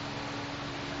peace.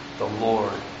 The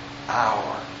Lord,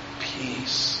 our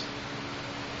peace.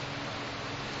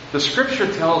 The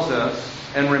Scripture tells us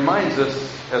and reminds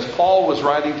us, as Paul was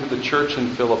writing to the church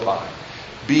in Philippi,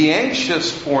 be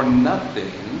anxious for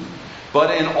nothing,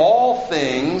 but in all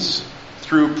things,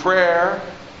 through prayer,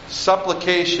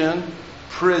 supplication,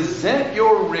 present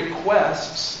your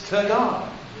requests to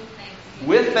God.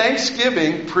 With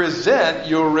thanksgiving, present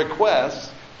your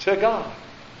requests to God.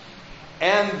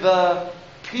 And the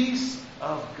peace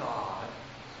of God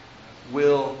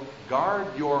will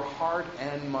guard your heart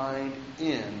and mind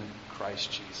in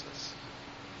Christ Jesus.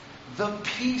 The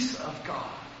peace of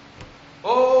God.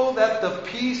 Oh, that the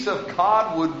peace of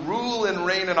God would rule and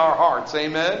reign in our hearts.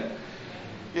 Amen?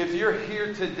 If you're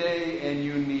here today and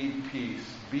you need peace,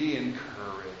 be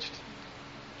encouraged.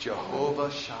 Jehovah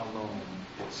Shalom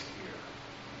is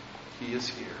here. He is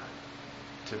here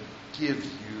to give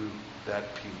you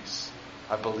that peace.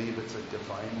 I believe it's a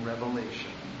divine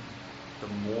revelation. The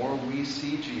more we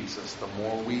see Jesus, the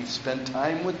more we spend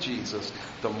time with Jesus,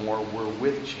 the more we're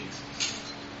with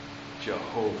Jesus.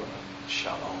 Jehovah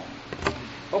Shalom.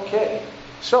 Okay,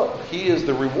 so he is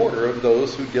the rewarder of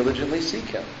those who diligently seek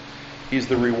him. He's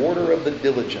the rewarder of the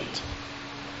diligent.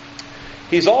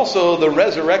 He's also the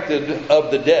resurrected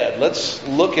of the dead. Let's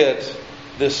look at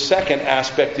this second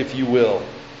aspect, if you will.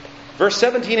 Verse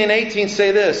 17 and 18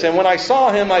 say this, "And when I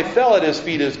saw him, I fell at his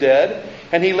feet as dead.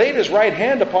 And he laid his right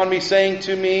hand upon me, saying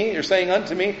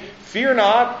unto me, Fear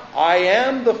not, I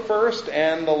am the first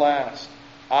and the last.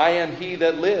 I am he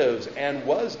that lives and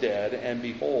was dead, and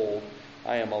behold,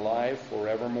 I am alive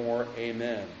forevermore.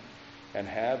 Amen. And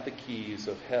have the keys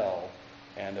of hell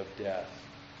and of death."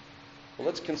 Well,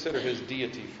 let's consider his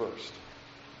deity first.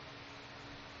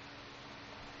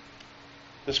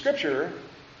 The Scripture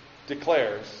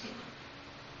declares,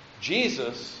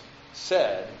 Jesus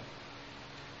said,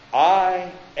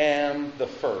 "I am the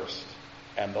first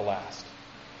and the last."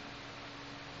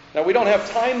 Now, we don't have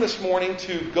time this morning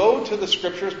to go to the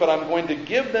Scriptures, but I'm going to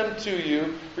give them to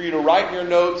you for you to write in your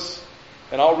notes,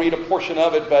 and I'll read a portion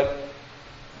of it. But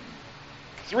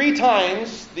 3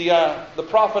 times the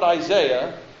prophet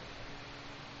Isaiah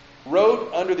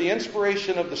wrote under the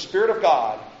inspiration of the Spirit of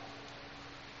God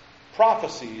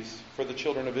prophecies for the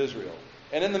children of Israel.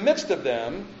 And in the midst of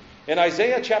them, in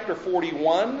Isaiah chapter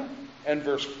 41 and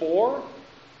verse 4,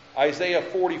 Isaiah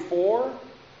 44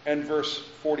 and verse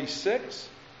 46,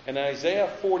 and Isaiah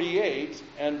 48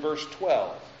 and verse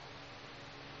 12,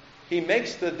 he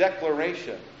makes the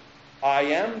declaration, "I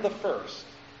am the first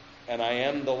and I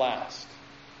am the last."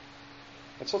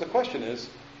 And so the question is,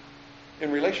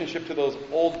 in relationship to those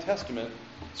Old Testament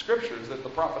scriptures that the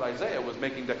prophet Isaiah was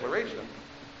making declaration,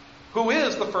 who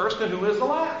is the first and who is the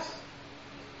last?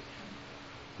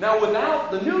 Now,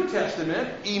 without the New Testament,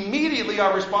 immediately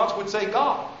our response would say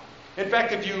God. In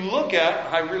fact, if you look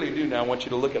at, I really do now want you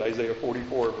to look at Isaiah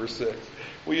 44, verse 6.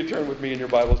 Will you turn with me in your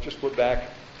Bibles? Just flip back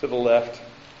to the left.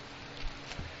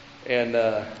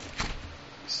 And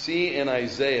see in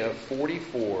Isaiah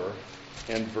 44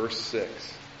 and verse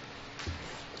 6.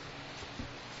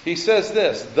 He says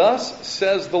this, "Thus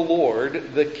says the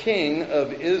Lord, the King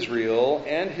of Israel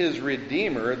and his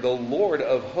Redeemer, the Lord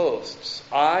of hosts.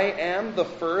 I am the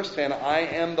first and I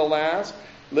am the last."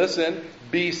 Listen,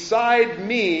 "Beside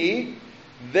me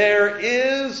there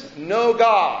is no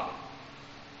God."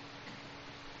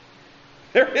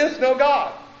 There is no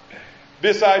God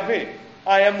beside me.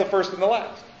 I am the first and the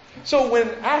last. So when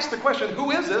asked the question,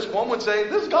 who is this? One would say,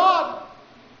 this is God.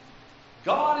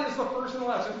 God is the first and the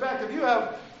last. In fact, if you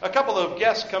have a couple of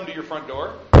guests come to your front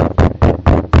door,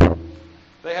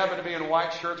 they happen to be in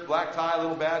white shirts, black tie, a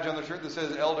little badge on their shirt that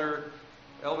says Elder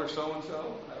so-and-so. I don't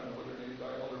know what their names are.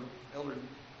 Elder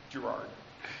Gerard.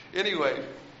 Anyway,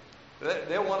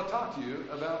 they'll want to talk to you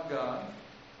about God.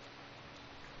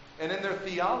 And in their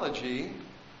theology,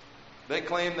 they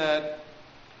claim that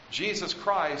Jesus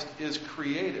Christ is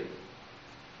created.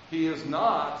 He is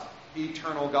not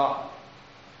eternal God.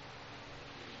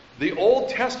 The Old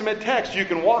Testament text, you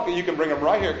can bring them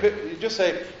right here. You just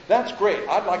say, that's great.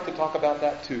 I'd like to talk about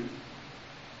that too.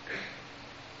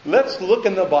 Let's look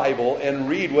in the Bible and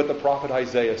read what the prophet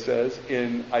Isaiah says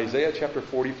in Isaiah chapter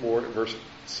 44, verse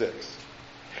 6.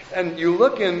 And you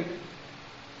look in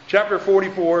chapter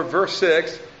 44, verse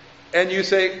 6, and you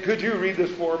say, could you read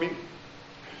this for me?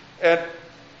 And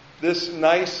this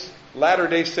nice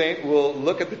Latter-day Saint will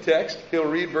look at the text. He'll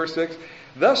read verse 6.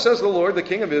 "Thus says the Lord, the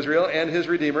King of Israel and his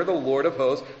Redeemer, the Lord of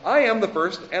hosts, I am the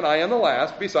first and I am the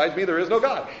last. Besides me there is no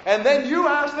God." And then you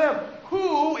ask them,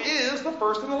 who is the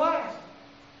first and the last?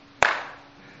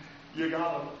 You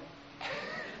got them.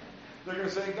 They're going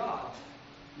to say God.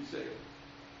 You see.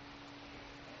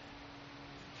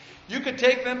 You could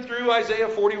take them through Isaiah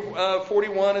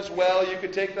 41 as well. You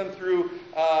could take them through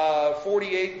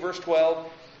 48 verse 12.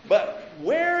 But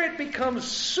where it becomes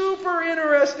super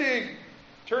interesting,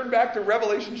 turn back to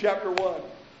Revelation chapter 1.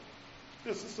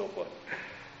 This is so fun.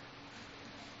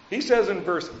 He says in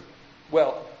verse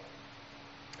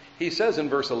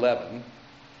 11,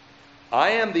 "I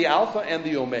am the Alpha and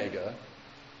the Omega,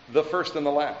 the first and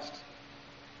the last."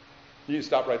 You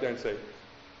stop right there and say,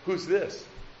 who's this?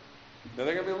 Now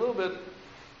they're going to be a little bit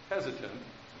hesitant,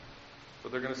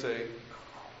 but they're going to say,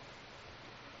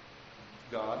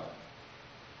 God.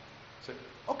 Say,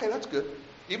 okay, that's good.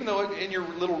 Even though in your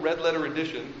little red letter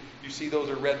edition, you see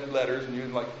those are red letters, and you're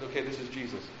like, okay, this is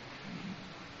Jesus.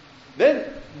 Then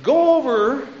go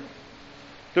over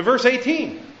to verse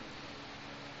 18.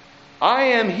 "I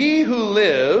am he who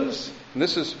lives," and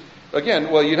this is,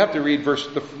 again, well, you'd have to read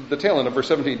the tail end of verse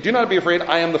 17. "Do not be afraid,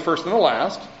 I am the first and the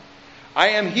last. I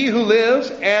am he who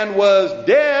lives and was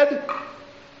dead,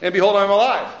 and behold, I am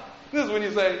alive." This is when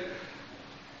you say,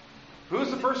 who's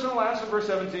the first and the last in verse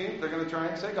 17? They're going to try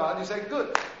and say God. And you say,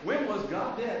 good. When was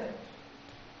God dead?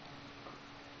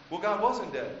 Well, God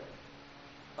wasn't dead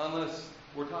unless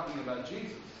we're talking about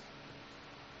Jesus.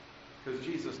 Because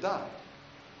Jesus died.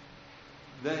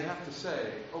 They have to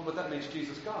say, oh, but that makes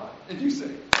Jesus God. And you say,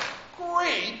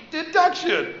 great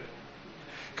deduction.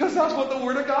 Because that's what the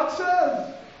Word of God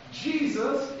says.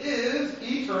 Jesus is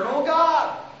eternal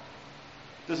God.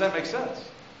 Does that make sense?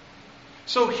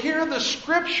 So here the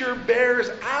Scripture bears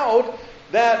out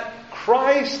that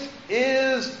Christ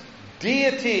is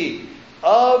deity.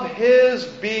 Of His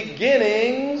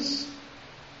beginnings,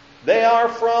 they are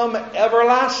from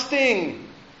everlasting.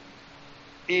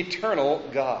 Eternal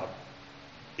God.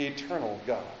 Eternal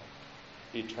God.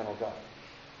 Eternal God.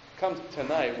 Come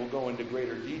tonight, we'll go into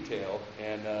greater detail,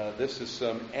 and this is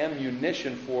some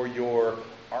ammunition for your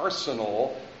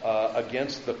arsenal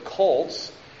against the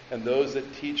cults and those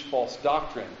that teach false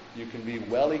doctrine. You can be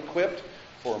well equipped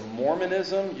for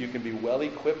Mormonism, you can be well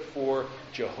equipped for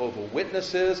Jehovah's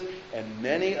Witnesses, and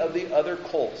many of the other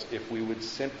cults, if we would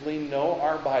simply know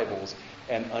our Bibles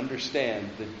and understand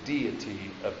the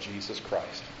deity of Jesus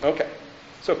Christ. Okay,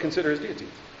 so consider His deity.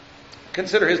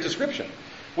 Consider His description.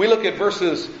 We look at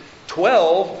verses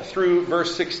 12 through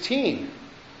verse 16.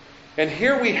 And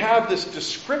here we have this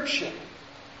description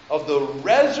of the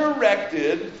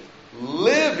resurrected,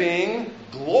 living,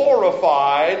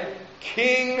 glorified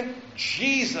King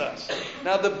Jesus.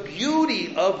 Now the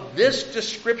beauty of this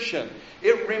description,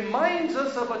 it reminds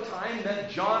us of a time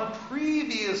that John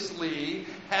previously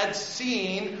had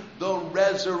seen the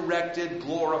resurrected,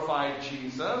 glorified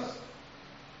Jesus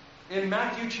in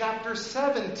Matthew chapter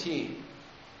 17.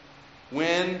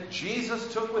 When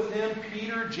Jesus took with Him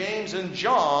Peter, James, and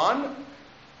John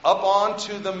up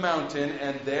onto the mountain,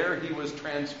 and there He was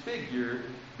transfigured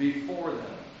before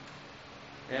them.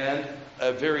 And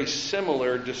a very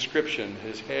similar description.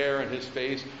 His hair and His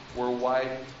face were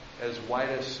white as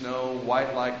snow,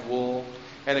 white like wool.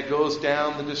 And it goes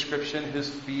down the description, His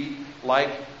feet like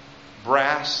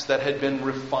brass that had been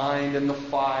refined in the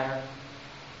fire.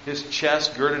 His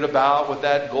chest girded about with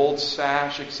that gold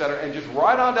sash, etc. And just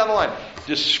right on down the line,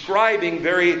 describing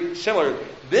very similar.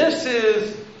 This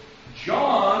is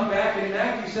John back in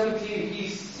Matthew 17. He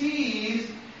sees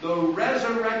the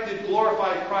resurrected,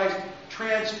 glorified Christ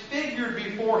transfigured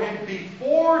before him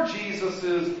before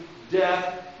Jesus'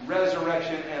 death,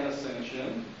 resurrection, and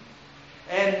ascension.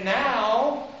 And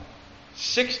now,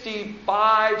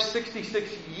 65,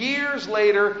 66 years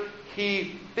later,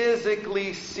 he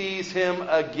physically sees him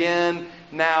again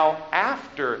now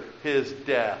after his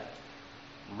death,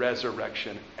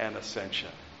 resurrection, and ascension.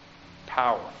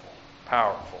 Powerful,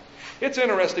 powerful. It's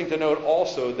interesting to note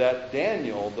also that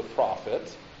Daniel, the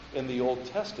prophet in the Old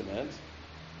Testament,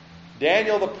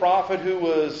 Daniel, the prophet who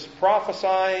was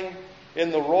prophesying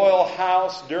in the royal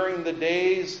house during the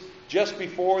days just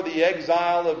before the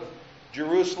exile of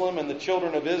Jerusalem and the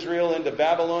children of Israel into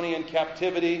Babylonian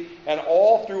captivity, and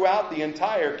all throughout the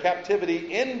entire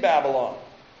captivity in Babylon.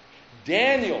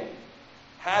 Daniel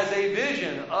has a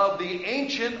vision of the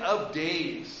Ancient of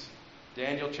Days.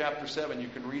 Daniel chapter 7, you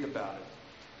can read about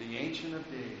it. The Ancient of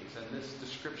Days. And this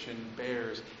description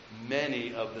bears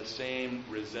many of the same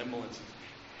resemblances.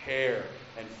 Hair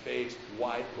and face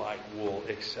white like wool,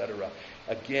 etc.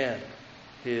 Again,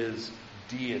 his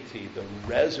deity, the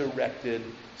resurrected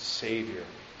Savior.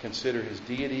 Consider his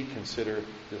deity, consider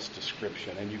this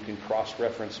description. And you can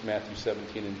cross-reference Matthew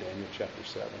 17 and Daniel chapter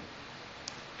 7.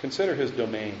 Consider his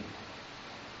domain.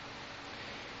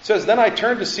 It says, "Then I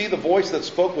turned to see the voice that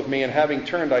spoke with me, and having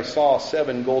turned I saw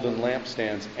 7 golden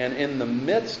lampstands, and in the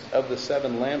midst of the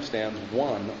 7 lampstands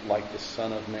one like the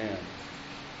Son of Man."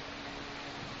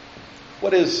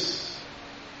 What is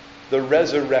the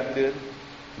resurrected,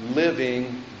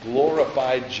 living,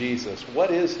 glorified Jesus? What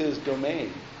is his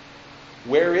domain?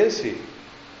 Where is he?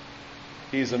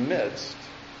 He's amidst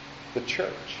the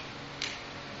church.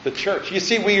 The church. You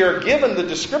see, we are given the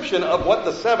description of what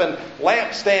the 7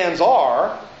 lampstands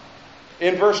are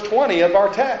in verse 20 of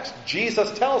our text.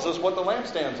 Jesus tells us what the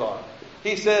lampstands are.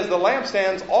 He says the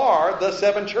lampstands are the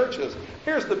 7 churches.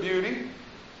 Here's the beauty.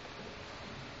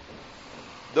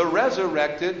 The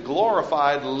resurrected,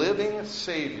 glorified, living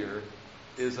Savior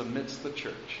is amidst the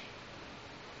church.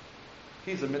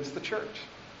 He's amidst the church.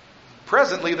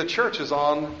 Presently, the church is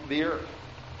on the earth,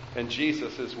 and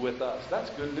Jesus is with us. That's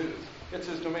good news. It's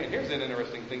his domain. Here's an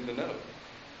interesting thing to note.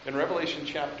 In Revelation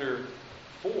chapter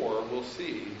 4, we'll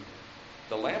see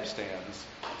the lampstands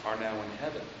are now in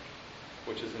heaven,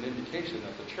 which is an indication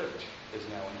that the church is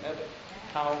now in heaven.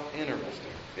 How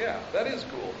interesting. Yeah, that is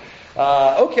cool.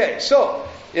 Okay, so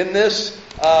in this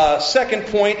second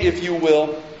point, if you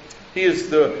will, he is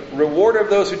the rewarder of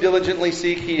those who diligently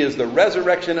seek. He is the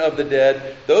resurrection of the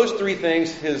dead. Those 3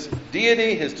 things, his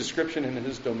deity, his description, and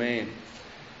his domain.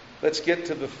 Let's get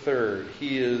to the third.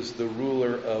 He is the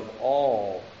ruler of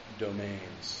all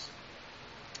domains.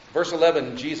 Verse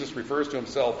 11, Jesus refers to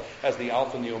himself as the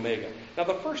Alpha and the Omega. Now,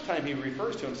 the first time he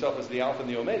refers to himself as the Alpha and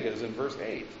the Omega is in verse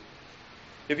 8.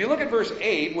 If you look at verse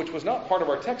 8, which was not part of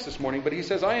our text this morning, but he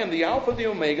says, I am the Alpha and the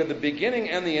Omega, the beginning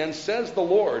and the end, says the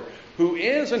Lord, who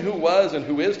is and who was and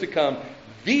who is to come,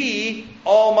 the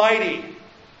Almighty.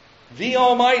 The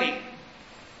Almighty.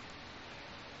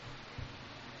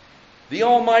 The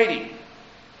Almighty.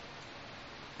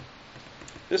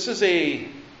 This is a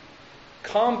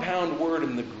compound word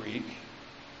in the Greek,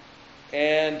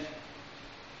 and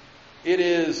it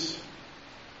is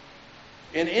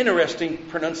an interesting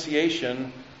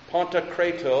pronunciation.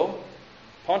 Pantocrator.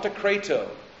 Pantocrator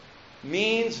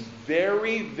means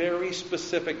very, very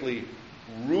specifically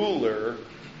ruler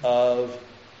of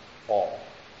all.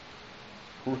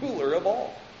 Ruler of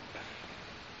all.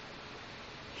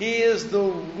 He is the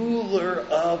ruler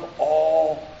of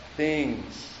all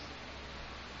things.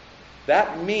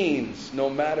 That means no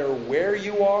matter where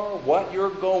you are, what you're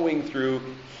going through,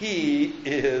 He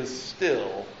is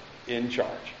still in charge.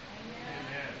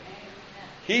 Amen.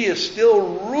 He is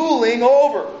still ruling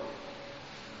over.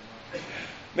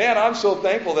 Man, I'm so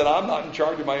thankful that I'm not in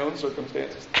charge of my own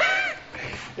circumstances.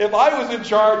 If I was in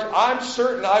charge, I'm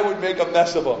certain I would make a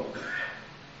mess of them.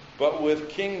 But with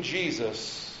King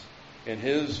Jesus and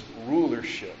His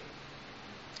rulership.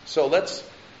 So let's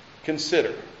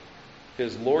consider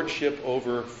His lordship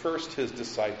over first His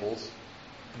disciples,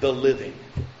 the living.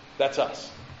 That's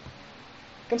us.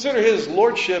 Consider His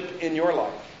lordship in your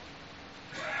life.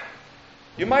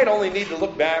 You might only need to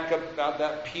look back about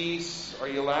that peace. Are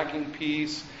you lacking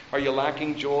peace? Are you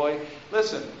lacking joy?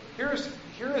 Listen, here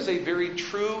is a very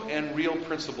true and real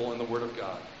principle in the Word of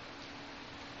God.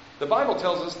 The Bible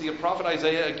tells us, the prophet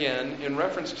Isaiah again, in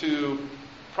reference to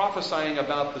prophesying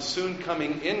about the soon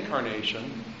coming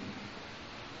incarnation.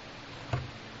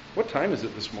 What time is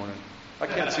it this morning? I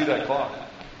can't see that clock.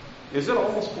 Is it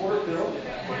almost 4 till?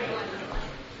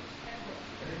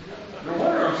 No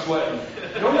wonder I'm sweating.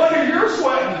 No wonder you're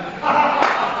sweating.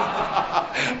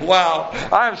 Wow.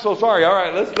 I am so sorry. All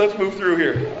right, let's move through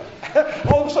here.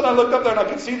 All of a sudden I looked up there and I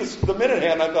could see the minute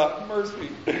hand. I thought, mercy,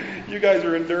 you guys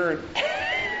are enduring.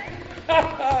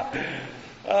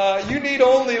 You need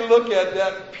only look at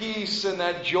that peace and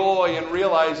that joy and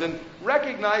realize and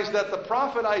recognize that the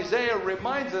prophet Isaiah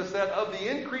reminds us that of the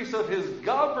increase of His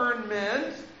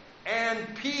government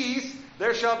and peace,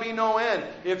 there shall be no end.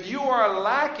 If you are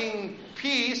lacking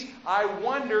peace, I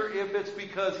wonder if it's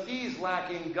because He's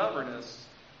lacking governance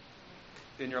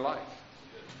in your life.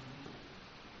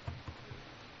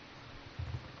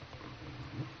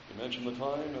 You mention the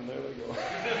time, and there they go.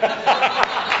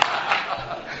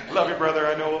 Love you, brother.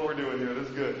 I know what we're doing here. This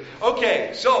is good.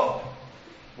 Okay, so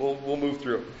we'll move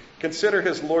through. Consider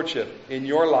His lordship in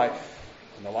your life,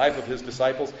 in the life of His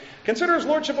disciples. Consider His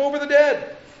lordship over the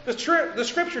dead. The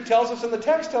Scripture tells us, and the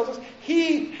text tells us,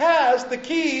 He has the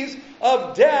keys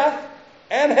of death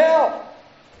and hell.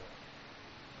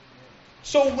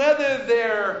 So whether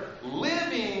they're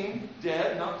living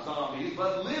dead, not zombies,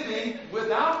 but living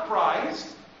without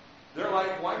Christ, they're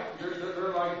like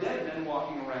dead men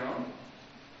walking around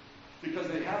because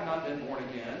they have not been born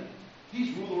again.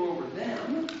 He's ruler over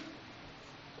them.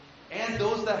 And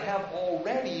those that have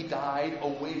already died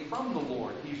away from the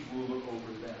Lord, He's ruler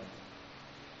over them.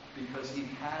 Because He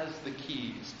has the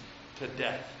keys to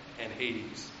death and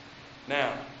Hades.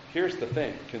 Now, here's the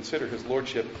thing. Consider His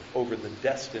lordship over the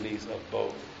destinies of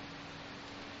both.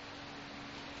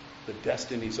 The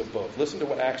destinies of both. Listen to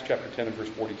what Acts chapter 10 and verse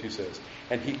 42 says.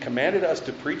 And He commanded us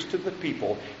to preach to the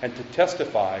people and to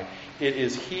testify, it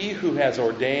is He who was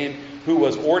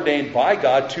ordained by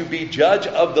God to be judge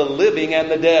of the living and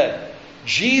the dead.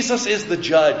 Jesus is the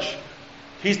judge.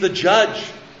 He's the judge.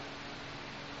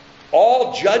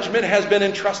 All judgment has been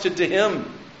entrusted to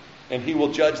Him, and He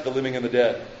will judge the living and the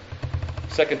dead.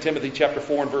 2 Timothy chapter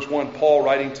 4 and verse 1, Paul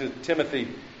writing to Timothy,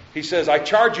 he says, I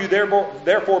charge you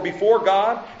therefore before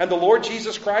God and the Lord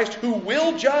Jesus Christ, who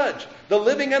will judge the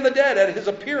living and the dead at His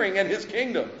appearing and His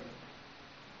kingdom.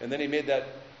 And then he made that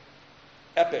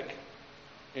epic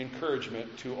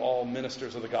encouragement to all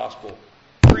ministers of the gospel.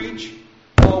 Preach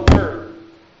the word.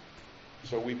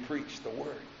 So we preach the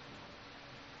word.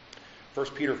 1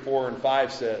 Peter 4 and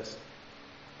 5 says,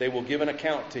 they will give an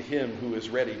account to Him who is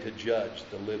ready to judge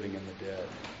the living and the dead.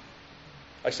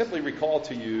 I simply recall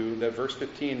to you that verse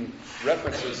 15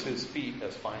 references His feet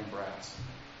as fine brass.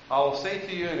 I will say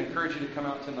to you and encourage you to come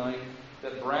out tonight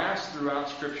that brass throughout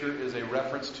Scripture is a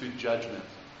reference to judgment.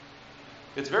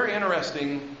 It's very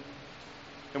interesting,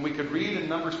 and we could read in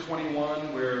Numbers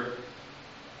 21 where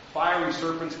fiery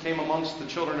serpents came amongst the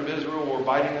children of Israel, were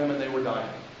biting them, and they were dying.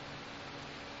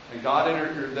 And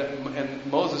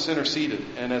and Moses interceded.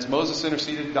 And as Moses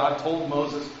interceded, God told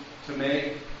Moses to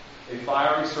make a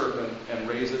fiery serpent and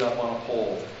raise it up on a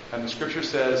pole. And the scripture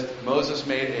says Moses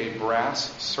made a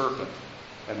brass serpent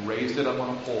and raised it up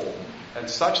on a pole. And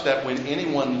such that when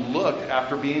anyone looked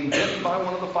after being bitten by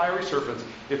one of the fiery serpents,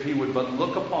 if he would but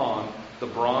look upon the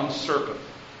bronze serpent,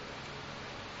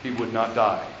 he would not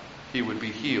die. He would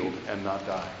be healed and not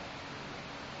die.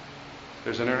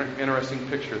 There's an interesting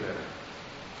picture there.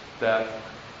 That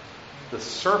the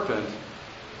serpent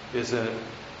is a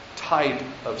type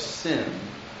of sin.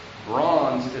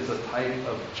 Bronze is a type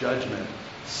of judgment.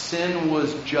 Sin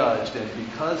was judged, and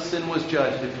because sin was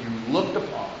judged, if you looked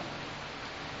upon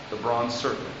the bronze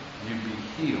serpent, you'd be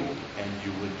healed and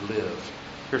you would live.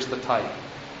 Here's the type.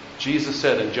 Jesus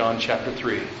said in John chapter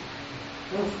 3,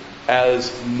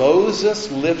 as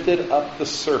Moses lifted up the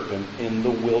serpent in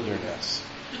the wilderness,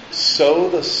 so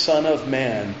the Son of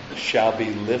Man shall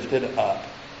be lifted up,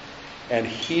 and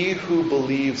he who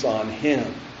believes on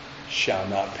him shall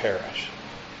not perish,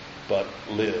 but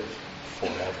live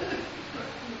forever.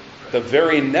 The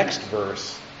very next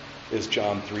verse is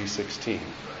John 3:16.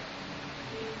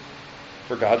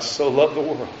 For God so loved the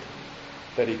world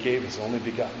that he gave his only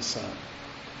begotten Son,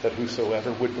 that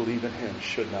whosoever would believe in him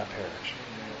should not perish,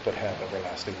 but have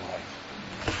everlasting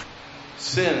life.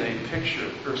 Sin, a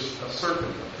picture, or a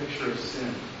serpent, a picture of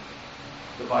sin.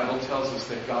 The Bible tells us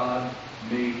that God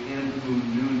made him who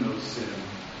knew no sin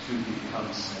to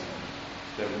become sin,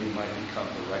 that we might become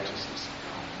the righteousness of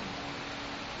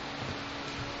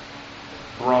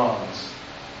God. Bronze.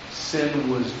 Sin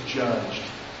was judged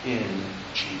in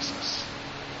Jesus.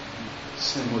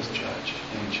 Sin was judged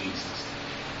in Jesus.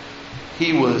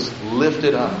 He was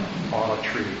lifted up on a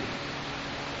tree.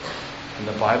 And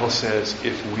the Bible says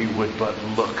if we would but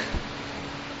look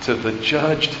to the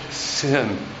judged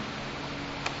sin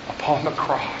upon the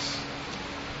cross,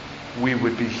 we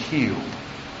would be healed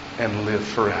and live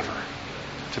forever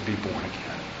to be born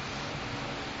again.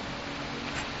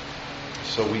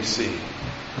 So we see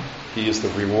he is the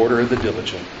rewarder of the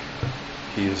diligent.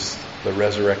 He is the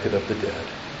resurrected of the dead.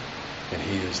 And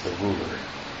he is the ruler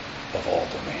of all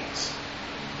domains.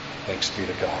 Thanks be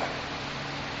to God.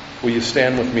 Will you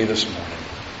stand with me this morning?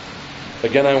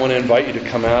 Again, I want to invite you to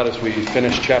come out as we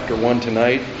finish chapter 1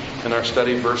 tonight in our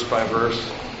study verse by verse.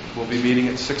 We'll be meeting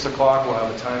at 6 o'clock. We'll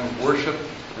have a time of worship,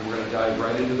 and we're going to dive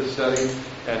right into the study.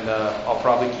 And I'll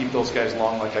probably keep those guys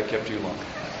long like I kept you long.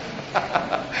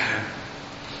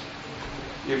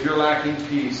 If you're lacking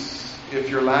peace, if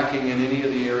you're lacking in any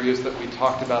of the areas that we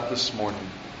talked about this morning,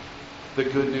 the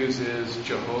good news is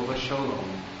Jehovah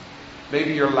Shalom.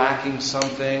 Maybe you're lacking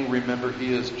something. Remember,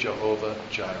 he is Jehovah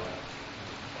Jireh.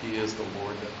 He is the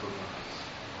Lord that provides.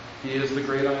 He is the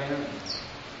great I am.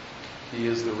 He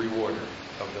is the rewarder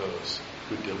of those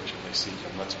who diligently seek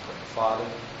him. Let's pray. Father,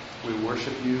 we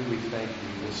worship you. We thank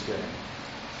you this day.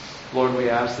 Lord, we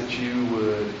ask that you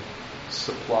would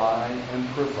supply and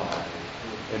provide,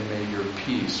 and may your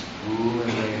peace rule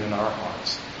and reign in our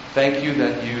hearts. Thank you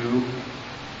that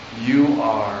you're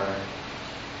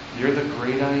the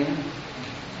great I am.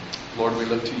 Lord, we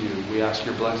look to you. We ask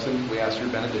your blessing. We ask your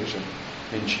benediction.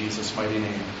 In Jesus' mighty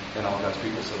name. And all God's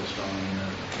people said a strong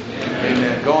amen.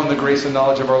 Amen. Go in the grace and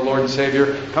knowledge of our Lord and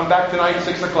Savior. Come back tonight,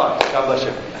 6 o'clock. God bless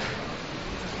you.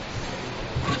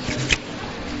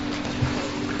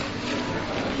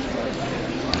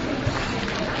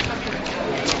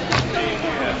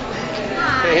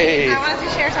 Hey. I wanted to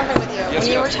share something with you. Yes, when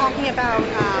you ma'am. were talking about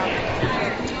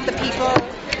the people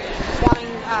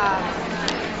wanting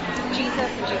Jesus,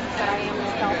 and Jesus said, I am the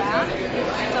spell back.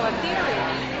 So a theory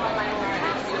on my own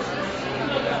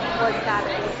was that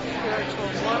it was spiritual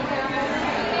warfare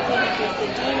happening. It was the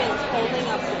demons holding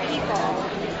up the people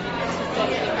to say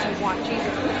that I want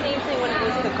Jesus. The same thing when it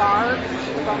was the guards,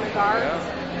 the Roman guards.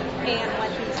 And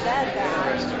when he said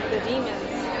that, the demons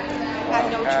had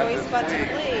no choice but to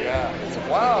flee.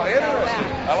 Wow, interesting.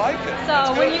 I like it.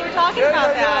 So when you were talking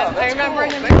about that, I remember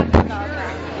him Thank talking about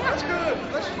that. That's good.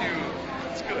 Bless you.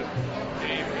 That's good.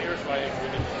 Dave, here's my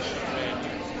invitation, man.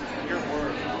 Your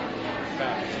word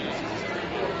about Jesus.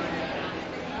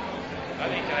 I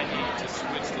think I need to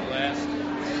switch the last.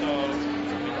 So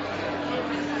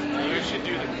you should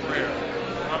do the prayer.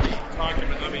 I mean, talking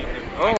about. Oh.